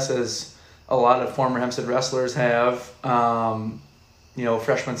success as a lot of former Hempstead wrestlers have.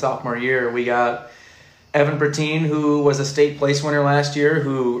 Freshman, sophomore year. We got Evan Bertine, who was a state place winner last year,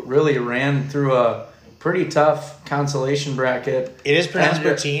 who really ran through a pretty tough consolation bracket. It is pronounced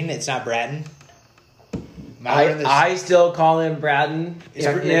Bertine. It's not Bratton. I still call him Braden.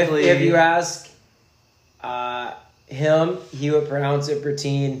 If you ask him, he would pronounce it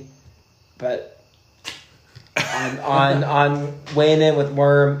Bertine. But on weighing in with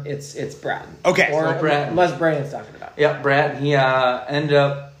Worm, it's Braden. Okay. Or so Braden. Unless Brandon's talking about it. Yep, Braden. He ended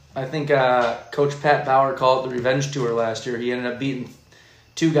up, I think Coach Pat Bauer called it the revenge tour last year. He ended up beating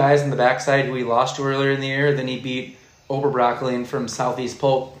 2 guys in the backside who he lost to earlier in the year. Then he beat Oberbrockling from Southeast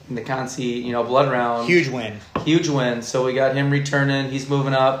Polk in the Concy, blood round. Huge win. So we got him returning. He's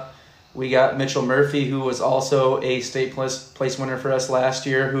moving up. We got Mitchell Murphy, who was also a state place winner for us last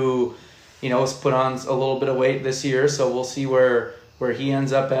year, who, has put on a little bit of weight this year. So we'll see where he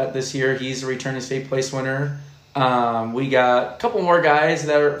ends up at this year. He's a returning state place winner. We got a couple more guys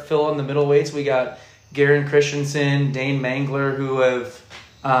that are filling the middleweights. We got Garen Christensen, Dane Mangler, who have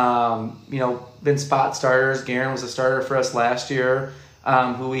been spot starters. Garen was a starter for us last year,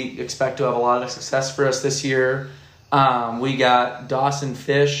 who we expect to have a lot of success for us this year. We got Dawson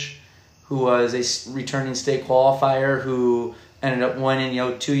Fish, who was a returning state qualifier, who ended up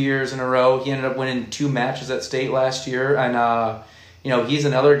winning, 2 years in a row. He ended up winning 2 matches at state last year. And, he's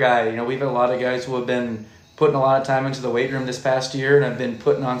another guy. We've had a lot of guys who have been putting a lot of time into the weight room this past year and have been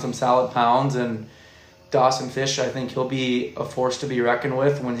putting on some solid pounds. And Dawson Fish, I think he'll be a force to be reckoned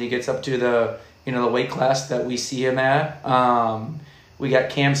with when he gets up to the weight class that we see him at. We got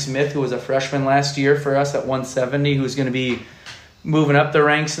Cam Smith, who was a freshman last year for us at 170, who's going to be moving up the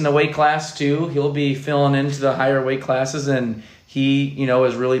ranks in the weight class too. He'll be filling into the higher weight classes, and he,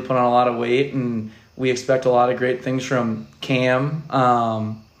 has really put on a lot of weight, and we expect a lot of great things from Cam.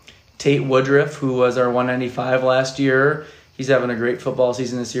 Tate Woodruff, who was our 195 last year, he's having a great football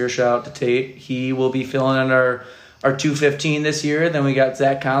season this year. Shout out to Tate. He will be filling in our 215 this year. Then we got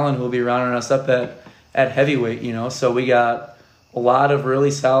Zach Collin, who will be rounding us up at heavyweight, So we got a lot of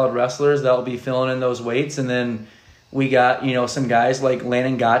really solid wrestlers that will be filling in those weights. And then we got, some guys like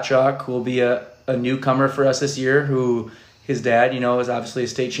Landon Gottschalk, who will be a newcomer for us this year, who his dad, is obviously a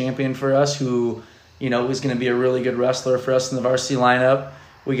state champion for us, who, is going to be a really good wrestler for us in the varsity lineup.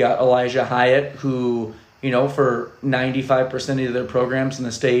 We got Elijah Hyatt, who, for 95% of their programs in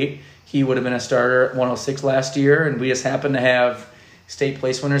the state, he would have been a starter at 106 last year, and we just happened to have state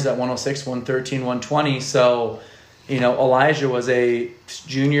place winners at 106, 113, 120. So, Elijah was a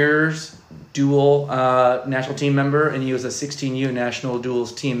juniors dual national team member, and he was a 16U national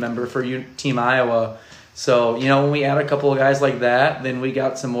duals team member for Team Iowa. So, when we add a couple of guys like that, then we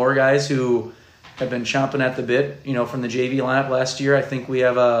got some more guys who have been chomping at the bit, from the JV lineup last year. I think we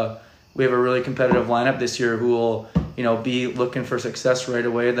have a really competitive lineup this year who will, be looking for success right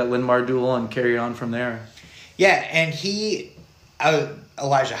away, that Lindmar duel, and carry on from there. Yeah, and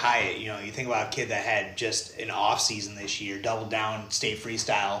Elijah Hyatt, you think about a kid that had just an off season this year, doubled down state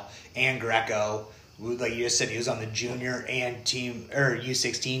freestyle and Greco. Like you just said, he was on the junior and team or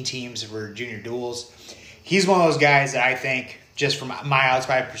U16 teams for junior duels. He's one of those guys that I think, just from my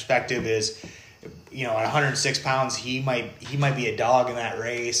outside perspective, is, at 106 pounds, he might be a dog in that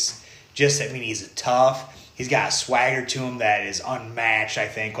race. He's tough. He's got a swagger to him that is unmatched, I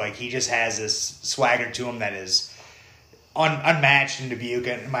think. Like, he just has this swagger to him that is unmatched in Dubuque,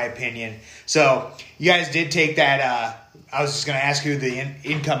 in my opinion. So, you guys did take that. I was just going to ask who the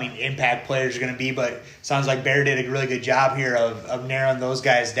incoming impact players are going to be, but sounds like Bear did a really good job here of narrowing those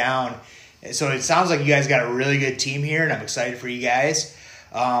guys down. So, it sounds like you guys got a really good team here, and I'm excited for you guys.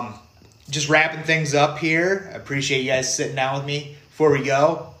 Just wrapping things up here. I appreciate you guys sitting down with me. Before we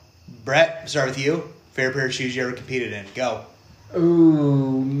go, Brett, start with you. Favorite pair of shoes you ever competed in? Go.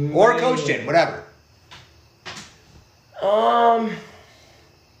 Ooh. Or coached in, whatever.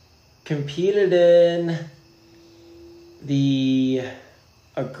 Competed in the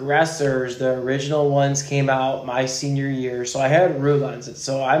aggressors, the original ones came out my senior year. So I had Rulons.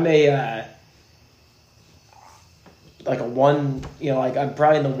 So I'm I'm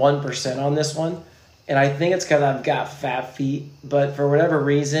probably in the 1% on this one. And I think it's because I've got fat feet. But for whatever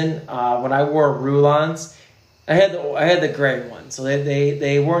reason, when I wore Rulons, I had the gray ones. So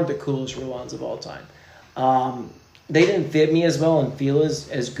they weren't the coolest Rulons of all time. They didn't fit me as well and feel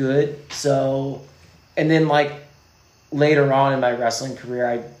as good. So, and then like later on in my wrestling career,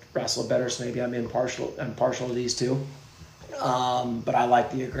 I wrestled better. So maybe I'm partial to these two. But I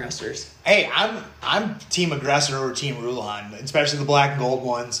like the aggressors. Hey, I'm team aggressor over team Rulon, especially the black and gold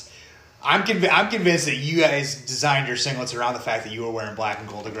ones. I'm convinced that you guys designed your singlets around the fact that you were wearing black and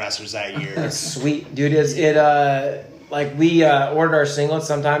gold aggressors that year. Sweet, dude. We ordered our singlets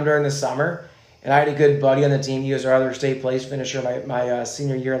sometime during the summer, and I had a good buddy on the team. He was our other state place finisher my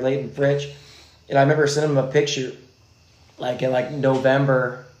senior year at Leighton Fritch, and I remember sending him a picture, like in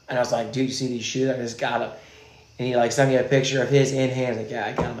November, and I was like, "Dude, you see these shoes? I just got them." And he sent me a picture of his in hand. Like, yeah,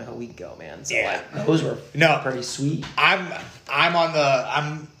 I got them like a week ago, man. So those were pretty sweet. I've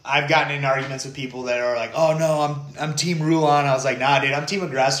gotten in arguments with people that are like, oh no, I'm team Rulon. I was like, nah, dude, I'm team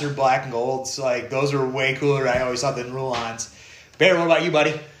aggressor, black and golds. Like those are way cooler. I always thought than Rulons. Bear, what about you,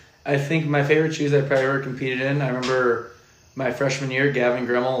 buddy? I think my favorite shoes I probably ever competed in. I remember my freshman year, Gavin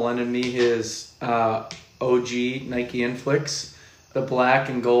Gremmel lending me his OG Nike Inflicts, the black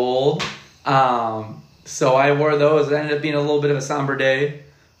and gold. So I wore those. It ended up being a little bit of a somber day,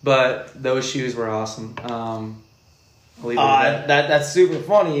 but those shoes were awesome. That's super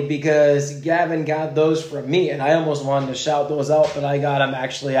funny because Gavin got those from me, and I almost wanted to shout those out, but I got them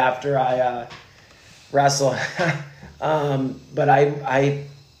actually after I wrestled. But I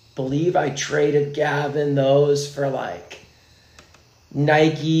believe I traded Gavin those for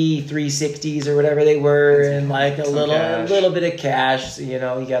Nike 360s or whatever they were, and a little bit of cash. So, you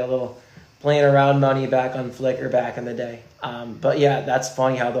got a little playing around money back on Flickr back in the day. But yeah, that's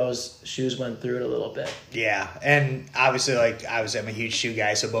funny how those shoes went through it a little bit. Yeah, and obviously, I'm a huge shoe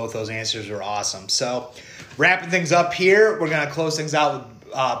guy, so both those answers were awesome. So, wrapping things up here, we're going to close things out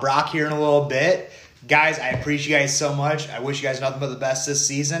with Brock here in a little bit. Guys, I appreciate you guys so much. I wish you guys nothing but the best this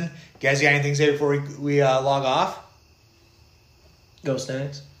season. You guys got anything to say before we log off? Go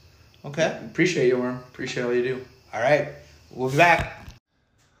Snacks. Okay. Appreciate you, Worm. Appreciate all you do. All right. We'll be back.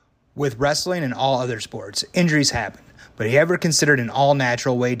 With wrestling and all other sports, injuries happen. But have you ever considered an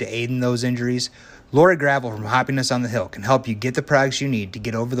all-natural way to aid in those injuries? Lori Gravel from Happiness on the Hill can help you get the products you need to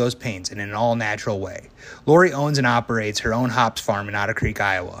get over those pains in an all-natural way. Lori owns and operates her own hops farm in Otter Creek,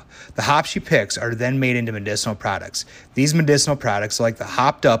 Iowa. The hops she picks are then made into medicinal products. These medicinal products, like the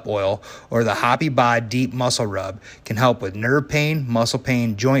Hopped Up Oil or the Hoppy Bod Deep Muscle Rub, can help with nerve pain, muscle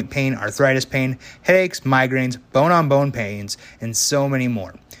pain, joint pain, arthritis pain, headaches, migraines, bone-on-bone pains, and so many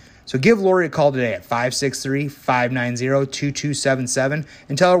more. So give Lori a call today at 563-590-2277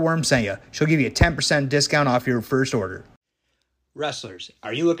 and tell her Worm sent you. She'll give you a 10% discount off your first order. Wrestlers,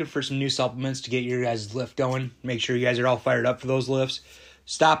 are you looking for some new supplements to get your guys' lift going? Make sure you guys are all fired up for those lifts.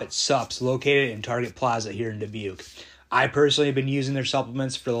 Stop at Sups, located in Target Plaza here in Dubuque. I personally have been using their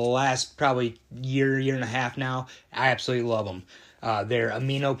supplements for the last probably year and a half now. I absolutely love them. Their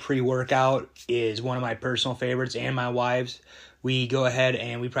amino pre-workout is one of my personal favorites and my wife's. We go ahead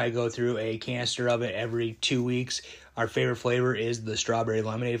and we probably go through a canister of it every 2 weeks. Our favorite flavor is the strawberry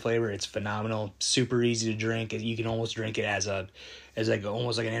lemonade flavor. It's phenomenal, super easy to drink. You can almost drink it as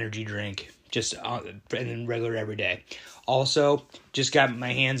almost like an energy drink, just in regular every day. Also, just got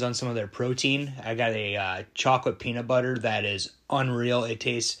my hands on some of their protein. I got a chocolate peanut butter that is unreal. It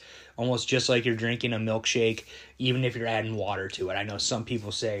tastes almost just like you're drinking a milkshake, even if you're adding water to it. I know some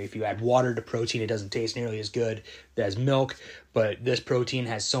people say if you add water to protein, it doesn't taste nearly as good as milk, but this protein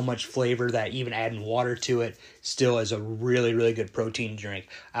has so much flavor that even adding water to it still is a really, really good protein drink.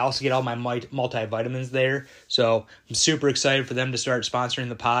 I also get all my multivitamins there, so I'm super excited for them to start sponsoring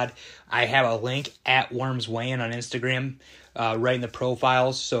the pod. I have a link at Worms Weighin on Instagram right in the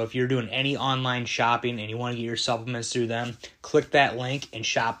profiles. So if you're doing any online shopping and you want to get your supplements through them, click that link and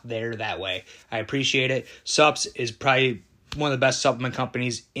shop there that way. I appreciate it. Sups is probably one of the best supplement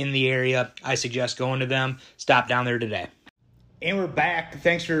companies in the area. I suggest going to them. Stop down there today. And we're back.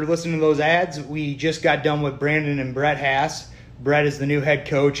 Thanks for listening to those ads. We just got done with Brandon and Brett Haas. Brett is the new head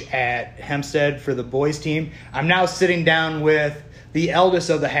coach at Hempstead for the boys team. I'm now sitting down with the eldest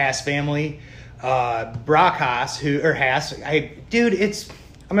of the Haas family, Brock Haas, Haas. I'm just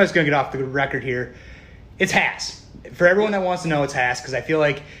going to get off the record here. It's Haas. For everyone that wants to know, it's Haas, because I feel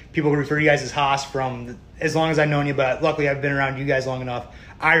like people refer to you guys as Haas from as long as I've known you, but luckily I've been around you guys long enough.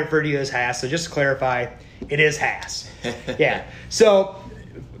 I refer to you as Haas, so just to clarify, it is Haas. Yeah. So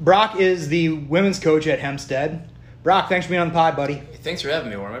Brock is the women's coach at Hempstead. Brock, thanks for being on the pod, buddy. Thanks for having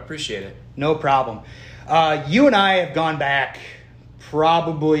me, Warren. I appreciate it. No problem. You and I have gone back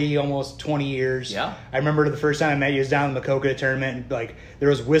probably almost 20 years. Yeah. I remember the first time I met you was down in the Makokata tournament, and like there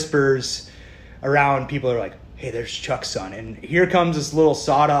was whispers around. People are like, "Hey, there's Chuck's son," and here comes this little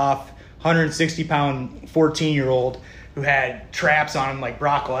sawed-off, 160-pound 14-year-old who had traps on him like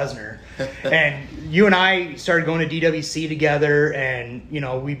Brock Lesnar. And you and I started going to DWC together, and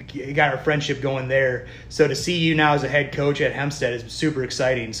we got our friendship going there. So to see you now as a head coach at Hempstead is super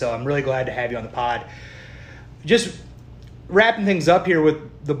exciting. So I'm really glad to have you on the pod. Just wrapping things up here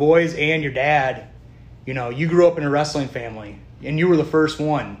with the boys and your dad. You grew up in a wrestling family, and you were the first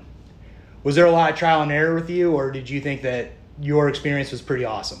one. Was there a lot of trial and error with you, or did you think that your experience was pretty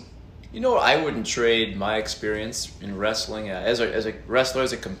awesome? I wouldn't trade my experience in wrestling as a wrestler,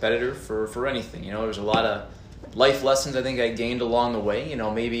 as a competitor for anything. There's a lot of life lessons I think I gained along the way.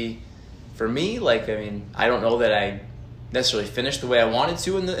 Maybe for me, I don't know that I necessarily finished the way I wanted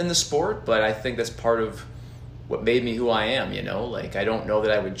to in the sport, but I think that's part of what made me who I am. I don't know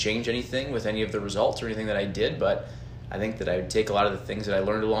that I would change anything with any of the results or anything that I did, but I think that I would take a lot of the things that I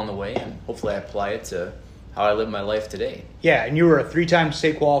learned along the way and hopefully I apply it to how I live my life today. Yeah, and you were a 3-time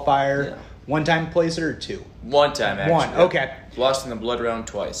state qualifier, Yeah. 1-time placer, or 2? 1 time, actually. 1, okay. Lost in the blood round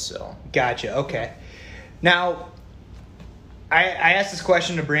twice, so. Gotcha, okay. Now, I asked this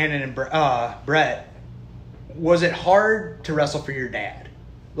question to Brandon and Brett. Was it hard to wrestle for your dad?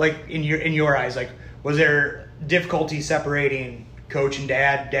 Like, in your eyes, was there difficulty separating coach and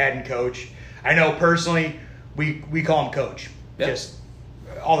dad and coach? I know personally, we call him coach, just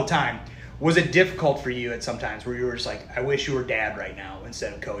all the time. Was it difficult for you at some times where you were just like, I wish you were dad right now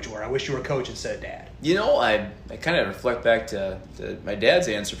instead of coach, or I wish you were coach instead of dad? I kind of reflect back to my dad's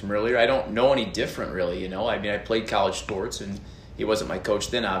answer from earlier. I don't know any different, really. I played college sports, and he wasn't my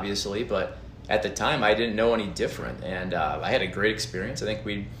coach then, obviously, but at the time, I didn't know any different, and I had a great experience. I think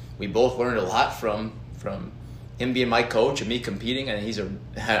we both learned a lot from him being my coach and me competing, and he's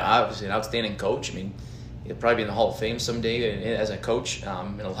obviously an outstanding coach. He'll probably be in the Hall of Fame someday as a coach in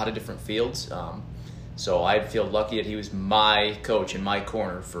a lot of different fields. So I feel lucky that he was my coach in my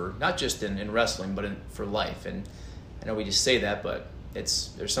corner for not just in wrestling, but for life. And I know we just say that, but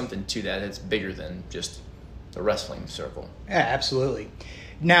there's something to that. It's bigger than just the wrestling circle. Yeah, absolutely.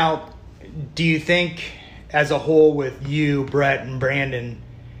 Now, do you think, as a whole, with you, Brett, and Brandon,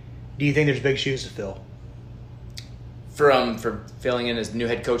 do you think there's big shoes to fill? For filling in as new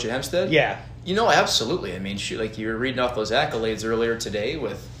head coach at Hempstead? Yeah. Absolutely. Like you were reading off those accolades earlier today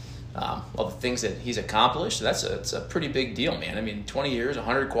with all the things that he's accomplished. It's a pretty big deal, man. 20 years,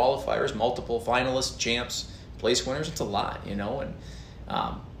 100 qualifiers, multiple finalists, champs, place winners. It's a lot, And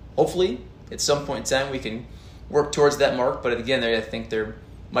hopefully, at some point in time, we can work towards that mark. But again, I think there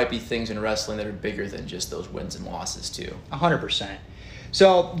might be things in wrestling that are bigger than just those wins and losses, too. 100%.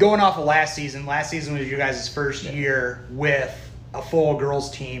 So going off of last season was your guys' first year with a full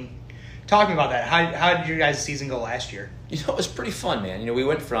girls team. Talk to me about that. How did your guys' season go last year? It was pretty fun, man. We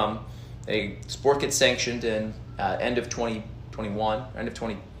went from a sport gets sanctioned in end of 2021, end of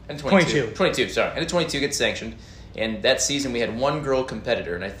 22. 22, sorry. End of 22 gets sanctioned. And that season we had one girl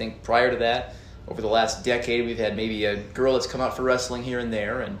competitor. And I think prior to that, over the last decade, we've had maybe a girl that's come out for wrestling here and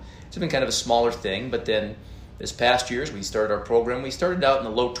there. And it's been kind of a smaller thing. But then this past year, as we started our program, we started out in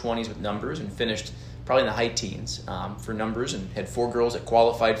the low 20s with numbers and finished probably in the high teens for numbers, and had 4 girls that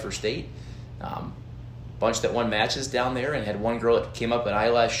qualified for state. Bunch that won matches down there, and had one girl that came up an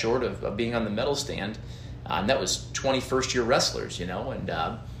eyelash short of being on the medal stand. And that was 20 first-year wrestlers, and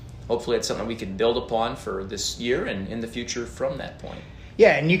hopefully it's something we can build upon for this year and in the future from that point.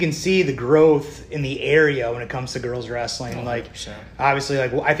 Yeah, and you can see the growth in the area when it comes to girls wrestling. 100%. Obviously,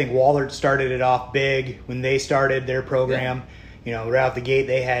 I think Wahlert started it off big when they started their program. Yeah. Right out the gate,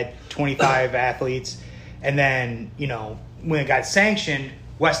 they had 25 athletes. And then, when it got sanctioned,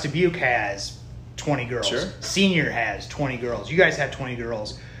 West Dubuque has 20 girls. Sure. Senior has 20 girls. You guys have 20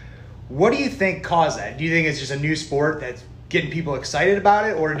 girls. What do you think caused that? Do you think it's just a new sport that's getting people excited about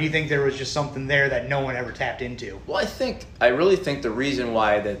it, or do you think there was just something there that no one ever tapped into? Well, I really think the reason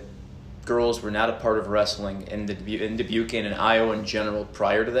why that girls were not a part of wrestling in Dubuque and in Iowa in general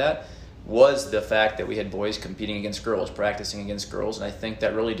prior to that was the fact that we had boys competing against girls, practicing against girls, and I think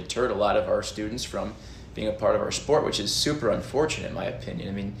that really deterred a lot of our students from being a part of our sport, which is super unfortunate in my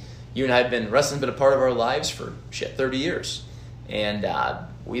opinion. You and I have wrestling's been a part of our lives for 30 years, and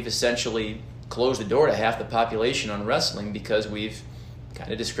we've essentially closed the door to half the population on wrestling because we've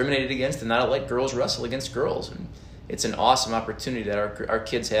kind of discriminated against and not let girls wrestle against girls. And it's an awesome opportunity that our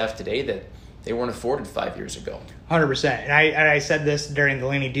kids have today that they weren't afforded 5 years ago. 100%. And I said this during the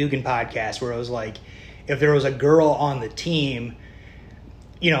Lanny Dugan podcast where it was like, if there was a girl on the team,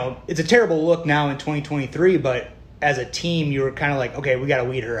 it's a terrible look now in 2023, but as a team, you were kind of like, okay, we got to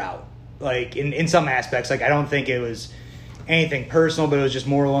weed her out. Like, in some aspects, like, I don't think it was anything personal, but it was just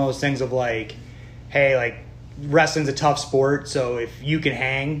more one of those things of like, hey, like, wrestling's a tough sport, so if you can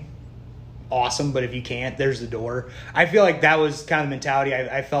hang, awesome, but if you can't, there's the door. I feel like that was kind of the mentality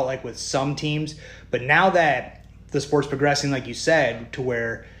I felt like with some teams, but now that the sport's progressing, like you said, to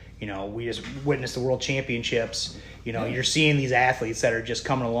where, we just witnessed the World Championships, you're seeing these athletes that are just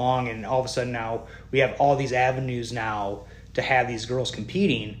coming along, and all of a sudden now we have all these avenues now to have these girls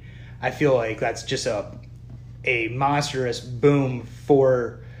competing. I feel like that's just a monstrous boom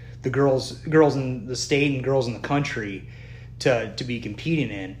for the girls in the state and girls in the country to be competing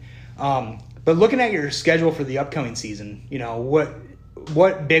in. But looking at your schedule for the upcoming season,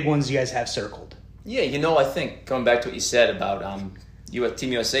 what big ones do you guys have circled? Yeah, I think going back to what you said about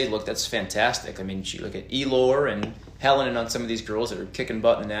Team USA, look, that's fantastic. I mean, you look at Elor and Helen and on some of these girls that are kicking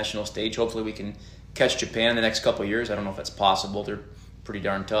butt in the national stage. Hopefully we can catch Japan the next couple of years. I don't know if that's possible. They're pretty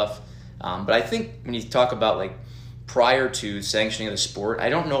darn tough. But I think when you talk about like prior to sanctioning of the sport, I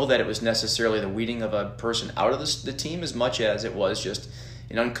don't know that it was necessarily the weeding of a person out of the team as much as it was just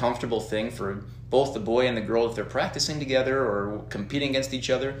an uncomfortable thing for both the boy and the girl if they're practicing together or competing against each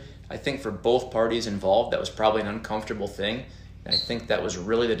other. I think for both parties involved, that was probably an uncomfortable thing. And I think that was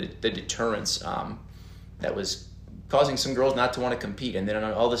really the deterrence that was causing some girls not to want to compete. And then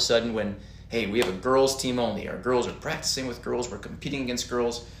all of a sudden when, hey, we have a girls team only, our girls are practicing with girls, we're competing against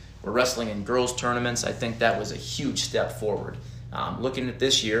girls, we're wrestling in girls tournaments, I think that was a huge step forward. Looking at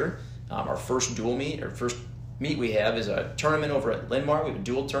this year, our first meet we have is a tournament over at Linn-Mar. We have a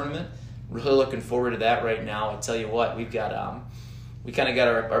dual tournament. Really looking forward to that right now. I tell you what, we've got we kind of got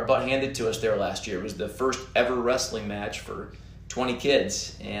our butt handed to us there last year. It was the first ever wrestling match for 20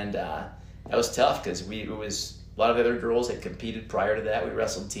 kids, and that was tough because it was a lot of other girls had competed prior to that. We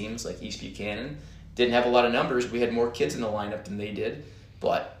wrestled teams like East Buchanan. Didn't have a lot of numbers. We had more kids in the lineup than they did,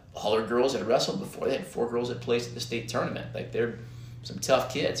 but all our girls had wrestled before. They had 4 girls that placed at the state tournament. Like, they're some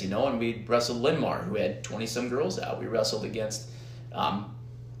tough kids, and we wrestled Linn-Mar, who had 20-some girls out. We wrestled against Iowa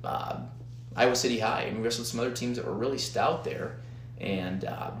City High, and we wrestled some other teams that were really stout there. And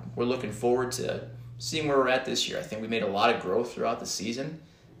we're looking forward to seeing where we're at this year. I think we made a lot of growth throughout the season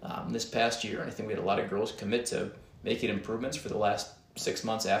this past year, and I think we had a lot of girls commit to making improvements for the last 6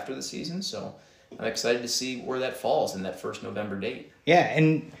 months after the season. So I'm excited to see where that falls in that first November date. Yeah,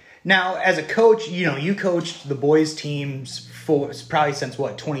 and now as a coach, you coached the boys teams probably since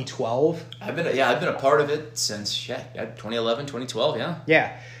what, 2012? I've been a part of it since 2011, 2012.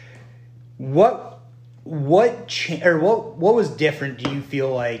 Yeah. What was different, do you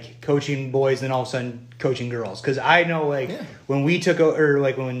feel like, coaching boys and all of a sudden coaching girls? Because I know when we took over,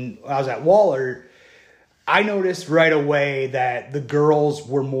 like when I was at Waller, I noticed right away that the girls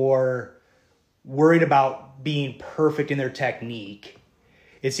were more worried about being perfect in their technique.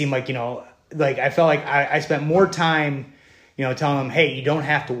 It seemed like, I felt like I spent more time, telling them, hey, you don't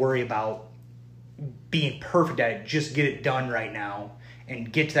have to worry about being perfect at it. Just get it done right now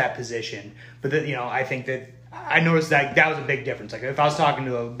and get to that position. But I think that I noticed that was a big difference. Like, if I was talking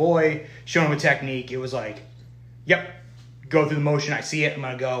to a boy, showing him a technique, it was like, yep, go through the motion. I see it. I'm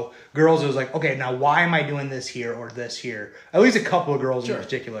going to go. Girls, it was like, okay, now why am I doing this here or this here? At least a couple of girls in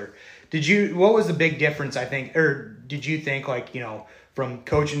particular. What was the big difference, I think, or did you think, like, from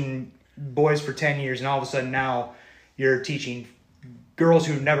coaching boys for 10 years and all of a sudden now you're teaching girls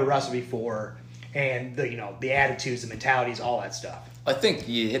who've never wrestled before and the attitudes, the mentalities, all that stuff? I think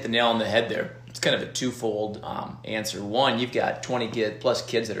you hit the nail on the head there. It's kind of a twofold answer. One, you've got 20 plus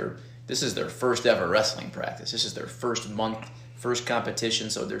kids that this is their first ever wrestling practice. This is their first month, first competition,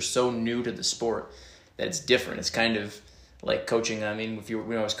 so they're so new to the sport that it's different. It's kind of like coaching. I mean,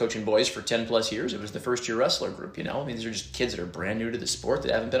 when I was coaching boys for 10 plus years, it was the first year wrestler group, I mean, these are just kids that are brand new to the sport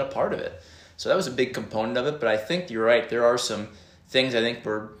that haven't been a part of it. So that was a big component of it, but I think you're right. There are some things I think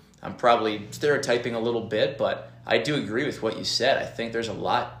I'm probably stereotyping a little bit, but I do agree with what you said. I think there's a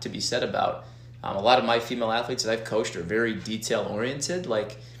lot to be said about a lot of my female athletes that I've coached are very detail-oriented.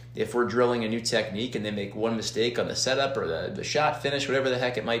 Like, if we're drilling a new technique and they make one mistake on the setup or the shot finish, whatever the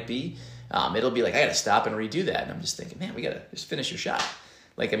heck it might be, it'll be like, I got to stop and redo that. And I'm just thinking, man, we got to just finish your shot.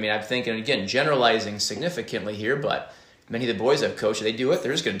 Like, I mean, I'm thinking, again, generalizing significantly here, but many of the boys I've coached, they do it.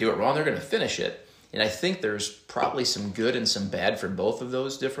 They're just going to do it wrong. They're going to finish it. And I think there's probably some good and some bad for both of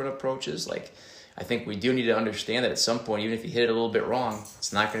those different approaches. Like, I think we do need to understand that at some point, even if you hit it a little bit wrong,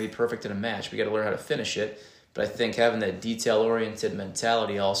 it's not going to be perfect in a match. We got to learn how to finish it. But I think having that detail-oriented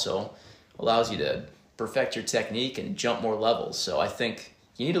mentality also allows you to perfect your technique and jump more levels. So I think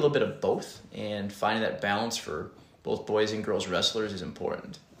you need a little bit of both, and finding that balance for both boys and girls wrestlers is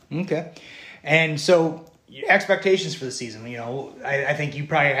important. Okay. And so expectations for the season, I think you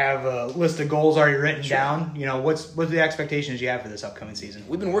probably have a list of goals already written down. What's the expectations you have for this upcoming season?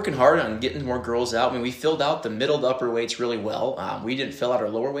 We've been working hard on getting more girls out. I mean, we filled out the middle to upper weights really well. We didn't fill out our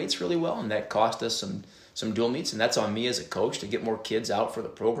lower weights really well, and that cost us some dual meets, and that's on me as a coach to get more kids out for the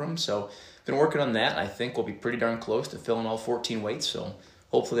program. So been working on that. I think we'll be pretty darn close to filling all 14 weights, so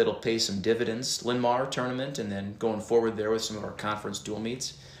hopefully it'll pay some dividends. Linn-Mar tournament, and then going forward there with some of our conference dual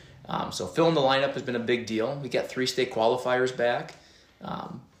meets. So filling the lineup has been a big deal. We got 3 state qualifiers back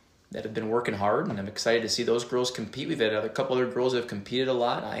that have been working hard, and I'm excited to see those girls compete. We've had a couple other girls that have competed a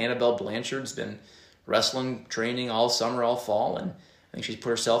lot. Annabelle Blanchard's been wrestling, training all summer, all fall, and I think she's put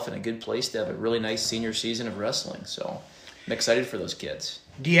herself in a good place to have a really nice senior season of wrestling. So I'm excited for those kids.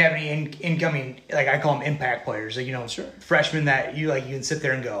 Do you have any incoming, like I call them impact players, Sure. freshmen that you can sit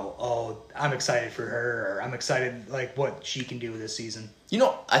there and go, oh, I'm excited for her, or I'm excited what she can do this season?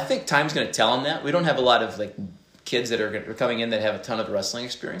 I think time's going to tell on that. We don't have a lot of kids that are coming in that have a ton of wrestling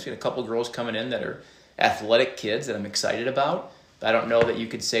experience. We had a couple girls coming in that are athletic kids that I'm excited about. But I don't know that you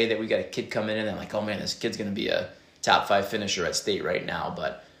could say that we got a kid coming in and oh man, this kid's going to be a top 5 finisher at state right now.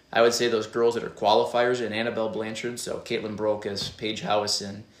 But I would say those girls that are qualifiers in Annabelle Blanchard, so Caitlin Brokus, Paige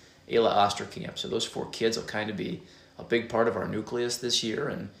Howison, Ayla Osterkamp. So those 4 kids will kind of be a big part of our nucleus this year,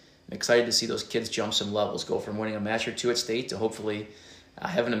 and I'm excited to see those kids jump some levels, go from winning a match or 2 at state to hopefully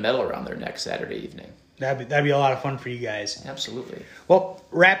having a medal around their neck Saturday evening. That'd be a lot of fun for you guys. Absolutely. Well,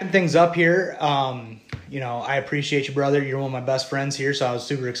 wrapping things up here, I appreciate you, brother. You're one of my best friends here, so I was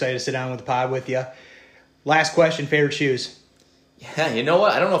super excited to sit down with the pod with you. Last question, favorite shoes? Yeah, you know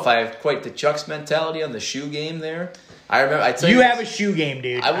what? I don't know if I have quite the Chuck's mentality on the shoe game there. I remember. You have a shoe game,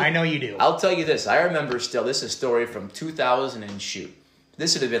 dude. I know you do. I'll tell you this. I remember still. This is a story from 2000 and shoot.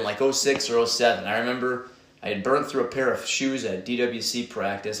 This would have been 06 or 07. I remember I had burnt through a pair of shoes at DWC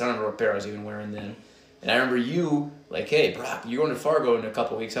practice. I don't remember what pair I was even wearing then. And I remember you hey, Brock, you're going to Fargo in a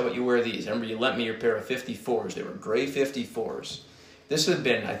couple weeks. How about you wear these? I remember you lent me your pair of 54s. They were gray 54s. This would have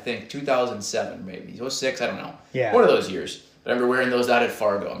been, I think, 2007 maybe. 06, I don't know. Yeah. One of those years. But I remember wearing those out at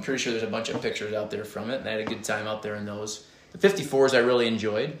Fargo. I'm pretty sure there's a bunch of pictures out there from it, and I had a good time out there in those. The 54s I really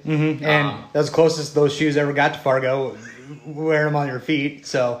enjoyed. Mm-hmm. And that's the closest those shoes ever got to Fargo, wearing them on your feet.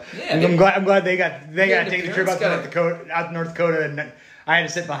 So yeah, I'm glad they got to take the trip out to North Dakota, and I had to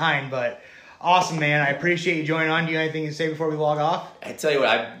sit behind. But awesome, man. I appreciate you joining on. Do you have anything to say before we log off? I tell you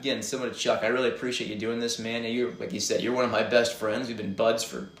what, again, similar to Chuck, I really appreciate you doing this, man. Like you said, you're one of my best friends. We've been buds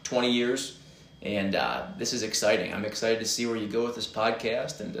for 20 years. And this is exciting. I'm excited to see where you go with this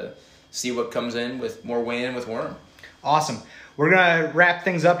podcast and to see what comes in with more Weighin with Worm. Awesome. We're going to wrap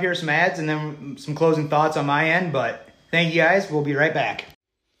things up here, some ads, and then some closing thoughts on my end. But thank you, guys. We'll be right back.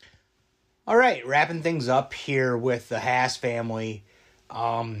 All right, wrapping things up here with the Haas family.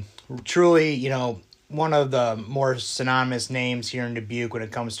 Truly, one of the more synonymous names here in Dubuque when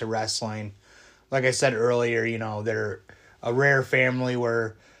it comes to wrestling. Like I said earlier, they're a rare family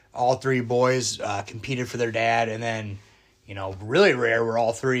where all 3 boys competed for their dad, and then, really rare where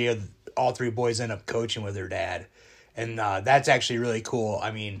all three boys end up coaching with their dad, and that's actually really cool.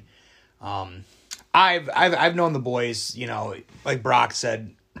 I mean, I've known the boys. Like Brock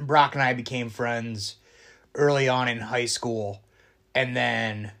said, Brock and I became friends early on in high school, and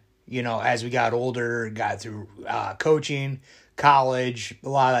then as we got older, got through coaching, college, a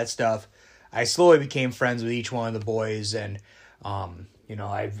lot of that stuff, I slowly became friends with each one of the boys, and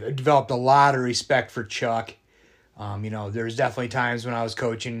I've developed a lot of respect for Chuck. There's definitely times when I was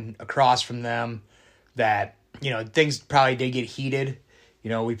coaching across from them that, things probably did get heated.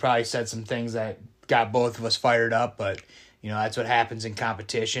 We probably said some things that got both of us fired up, but, that's what happens in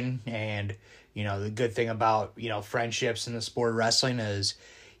competition. And, the good thing about, friendships in the sport of wrestling is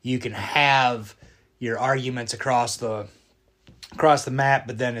you can have your arguments across the mat,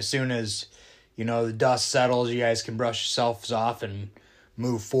 but then as soon as, the dust settles, you guys can brush yourselves off and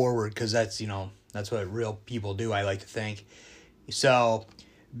move forward, because that's what real people do, I like to think. So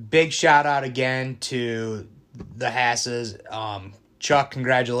big shout out again to the Haases. Chuck,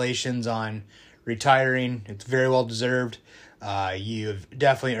 congratulations on retiring. It's very well deserved. You've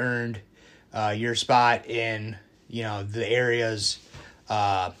definitely earned your spot in the area's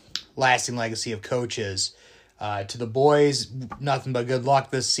lasting legacy of coaches. To the boys, nothing but good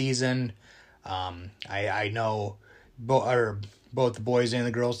luck this season. I know both the boys and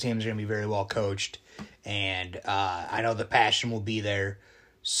the girls teams are going to be very well coached, and I know the passion will be there.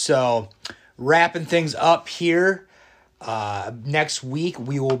 So, wrapping things up here, Next week,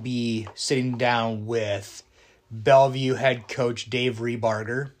 we will be sitting down with Bellevue head coach Dave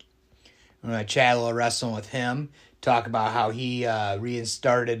Rebarger. I'm going to chat a little wrestling with him, talk about how he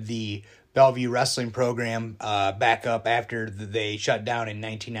restarted the Bellevue wrestling program back up after they shut down in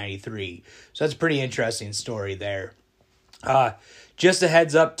 1993. So that's a pretty interesting story there. Just a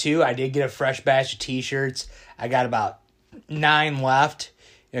heads up, too, I did get a fresh batch of t-shirts. I got about 9 left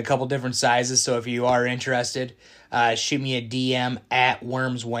in a couple different sizes, so if you are interested, shoot me a DM at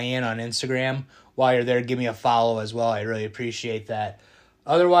WormsWeighin on Instagram. While you're there, give me a follow as well. I really appreciate that.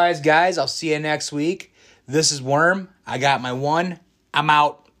 Otherwise, guys, I'll see you next week. This is Worm. I got my one. I'm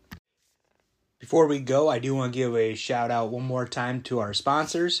out. Before we go, I do want to give a shout out one more time to our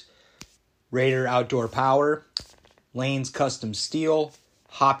sponsors: Raider Outdoor Power, Lane's Custom Steel,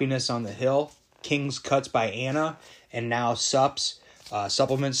 Hoppiness on the Hill, King's Cuts by Anna, and now Sups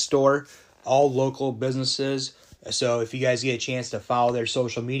Supplement Store, all local businesses. So if you guys get a chance to follow their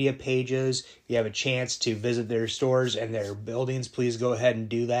social media pages, you have a chance to visit their stores and their buildings, please go ahead and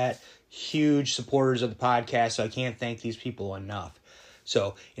do that. Huge supporters of the podcast, so I can't thank these people enough.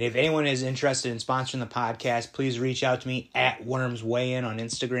 So, and if anyone is interested in sponsoring the podcast, please reach out to me at WormsWeighin on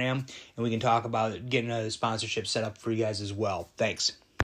Instagram, and we can talk about getting a sponsorship set up for you guys as well. Thanks.